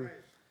thank you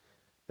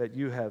that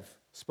you have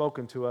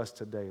spoken to us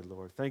today,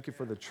 Lord. Thank you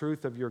for the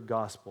truth of your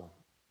gospel,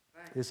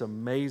 this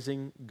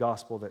amazing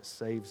gospel that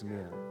saves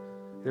men.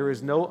 There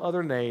is no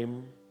other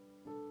name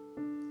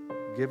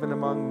given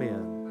among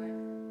men,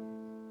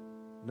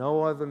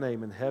 no other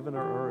name in heaven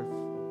or earth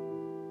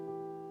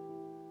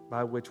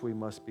by which we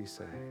must be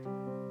saved.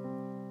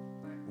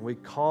 When we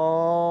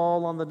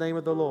call on the name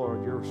of the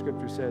Lord, your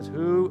scripture says,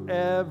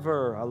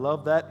 whoever, I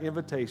love that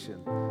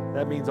invitation.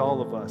 That means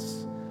all of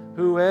us.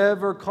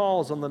 Whoever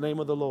calls on the name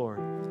of the Lord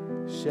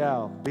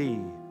shall be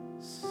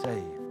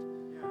saved.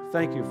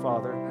 Thank you,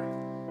 Father.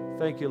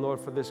 Thank you, Lord,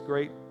 for this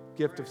great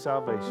gift of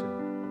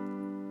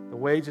salvation. The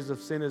wages of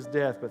sin is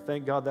death, but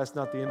thank God that's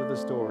not the end of the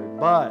story.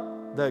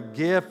 But the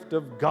gift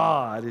of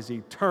God is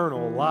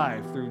eternal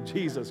life through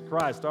Jesus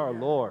Christ our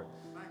Lord.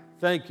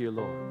 Thank you,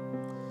 Lord.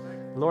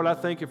 Lord, I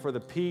thank you for the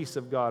peace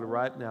of God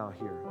right now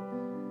here.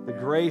 The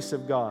grace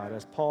of God,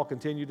 as Paul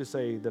continued to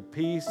say, the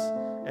peace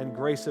and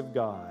grace of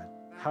God,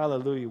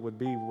 hallelujah, would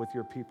be with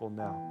your people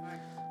now.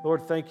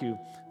 Lord, thank you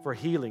for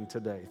healing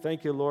today.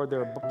 Thank you, Lord.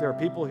 There are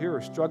people here who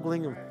are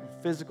struggling with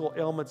physical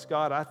ailments,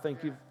 God. I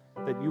thank you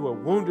that you were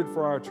wounded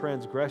for our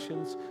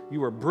transgressions.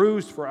 You were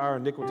bruised for our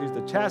iniquities.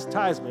 The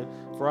chastisement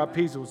for our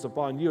peace was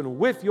upon you, and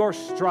with your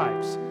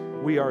stripes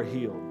we are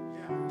healed.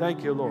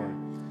 Thank you, Lord.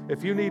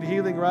 If you need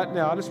healing right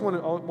now, I just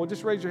want to,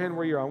 just raise your hand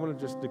where you are. I want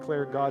to just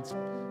declare God's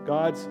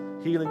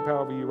healing power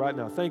over you right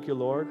now. Thank you,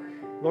 Lord.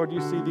 Lord,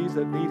 you see these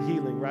that need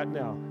healing right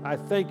now. I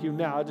thank you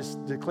now. I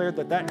just declare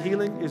that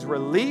healing is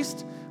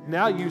released.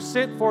 Now you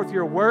sent forth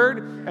your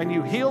word and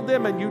you healed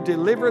them and you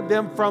delivered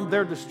them from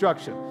their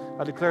destruction.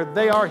 I declare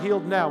they are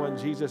healed now in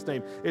Jesus'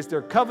 name. It's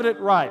their covenant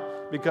right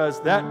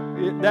because that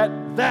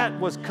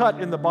was cut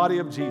in the body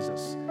of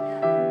Jesus.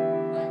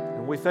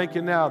 And we thank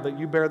you now that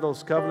you bear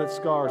those covenant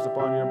scars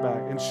upon your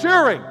back,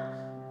 ensuring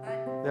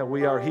that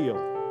we are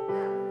healed.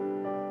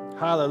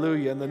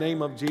 Hallelujah, in the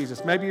name of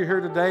Jesus. Maybe you're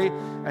here today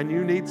and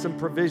you need some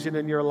provision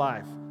in your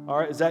life. All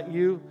right, is that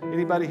you?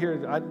 Anybody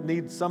here? I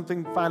need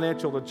something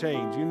financial to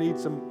change. You need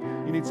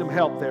some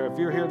help there. If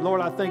you're here,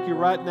 Lord, I thank you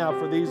right now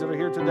for these that are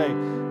here today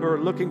who are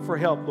looking for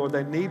help. Lord,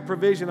 they need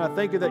provision. I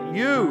thank you that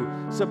you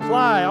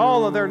supply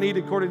all of their need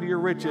according to your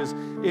riches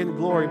in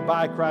glory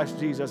by Christ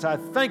Jesus. I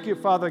thank you,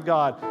 Father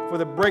God, for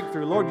the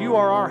breakthrough. Lord, you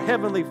are our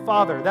heavenly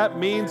Father. That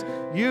means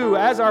you,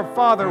 as our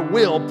Father,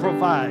 will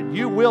provide.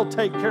 You will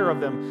take care of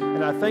them.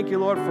 And I thank you,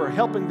 Lord, for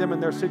helping them in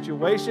their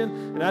situation.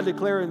 And I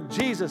declare in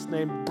Jesus'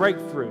 name,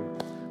 breakthrough.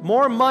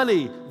 More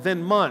money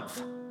than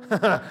month.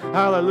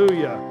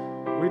 Hallelujah.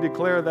 We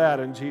declare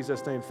that in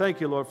Jesus' name. Thank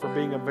you, Lord, for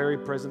being a very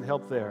present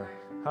help there.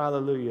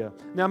 Hallelujah.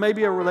 Now,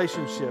 maybe a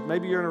relationship.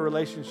 Maybe you're in a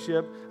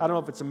relationship. I don't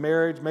know if it's a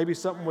marriage, maybe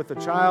something with a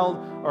child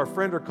or a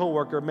friend or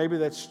coworker. Maybe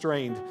that's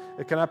strained.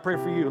 Can I pray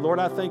for you? Lord,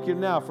 I thank you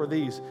now for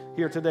these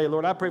here today.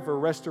 Lord, I pray for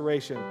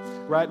restoration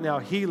right now,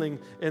 healing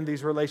in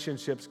these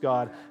relationships,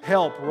 God.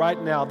 Help right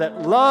now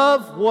that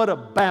love would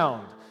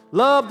abound.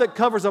 Love that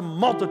covers a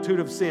multitude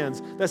of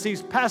sins, that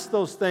sees past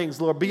those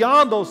things, Lord,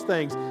 beyond those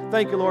things.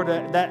 Thank you, Lord,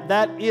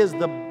 that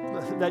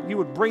you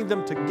would bring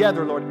them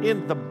together, Lord,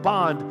 in the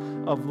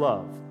bond of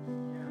love.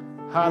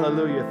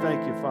 Hallelujah.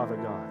 Thank you, Father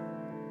God.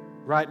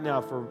 right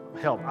now for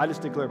help. I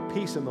just declare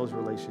peace in those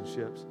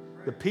relationships.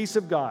 The peace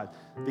of God.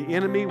 The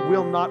enemy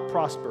will not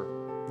prosper.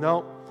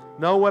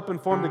 No weapon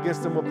formed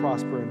against them will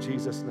prosper in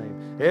Jesus'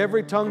 name.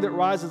 Every tongue that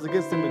rises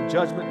against them in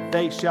judgment,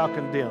 they shall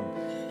condemn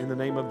in the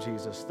name of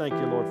Jesus. Thank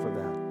you, Lord, for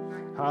that.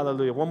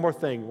 Hallelujah. One more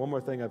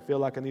thing I feel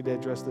like I need to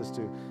address this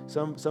too.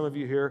 Some of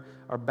you here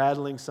are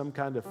battling some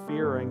kind of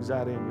fear or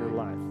anxiety in your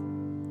life.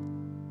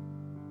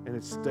 And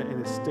it's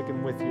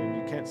sticking with you and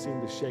you can't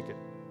seem to shake it.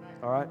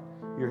 All right?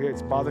 You're here,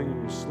 it's bothering you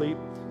in your sleep.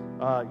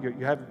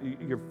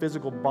 Your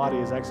physical body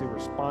is actually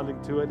responding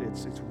to it.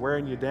 It's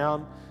wearing you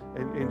down.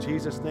 In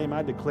Jesus' name,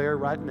 I declare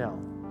right now,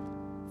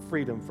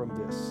 freedom from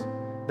this.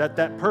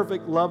 That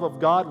perfect love of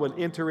God would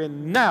enter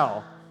in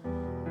now,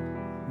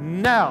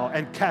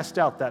 and cast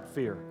out that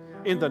fear.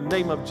 In the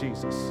name of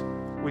Jesus.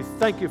 We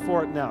thank you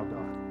for it now,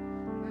 God.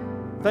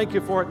 Thank you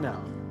for it now.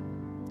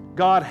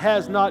 God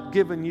has not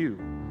given you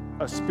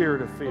a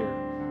spirit of fear,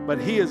 but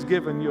He has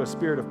given you a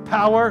spirit of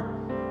power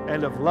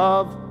and of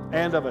love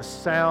and of a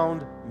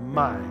sound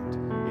mind.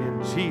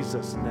 In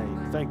Jesus' name.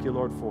 Thank you,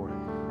 Lord, for it.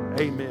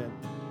 Amen.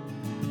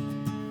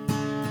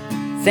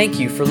 Thank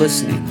you for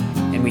listening,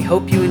 and we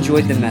hope you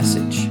enjoyed the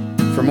message.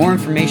 For more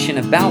information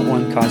about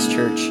One Cause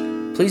Church,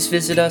 please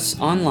visit us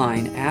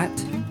online at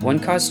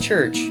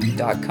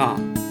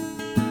onecausechurch.com.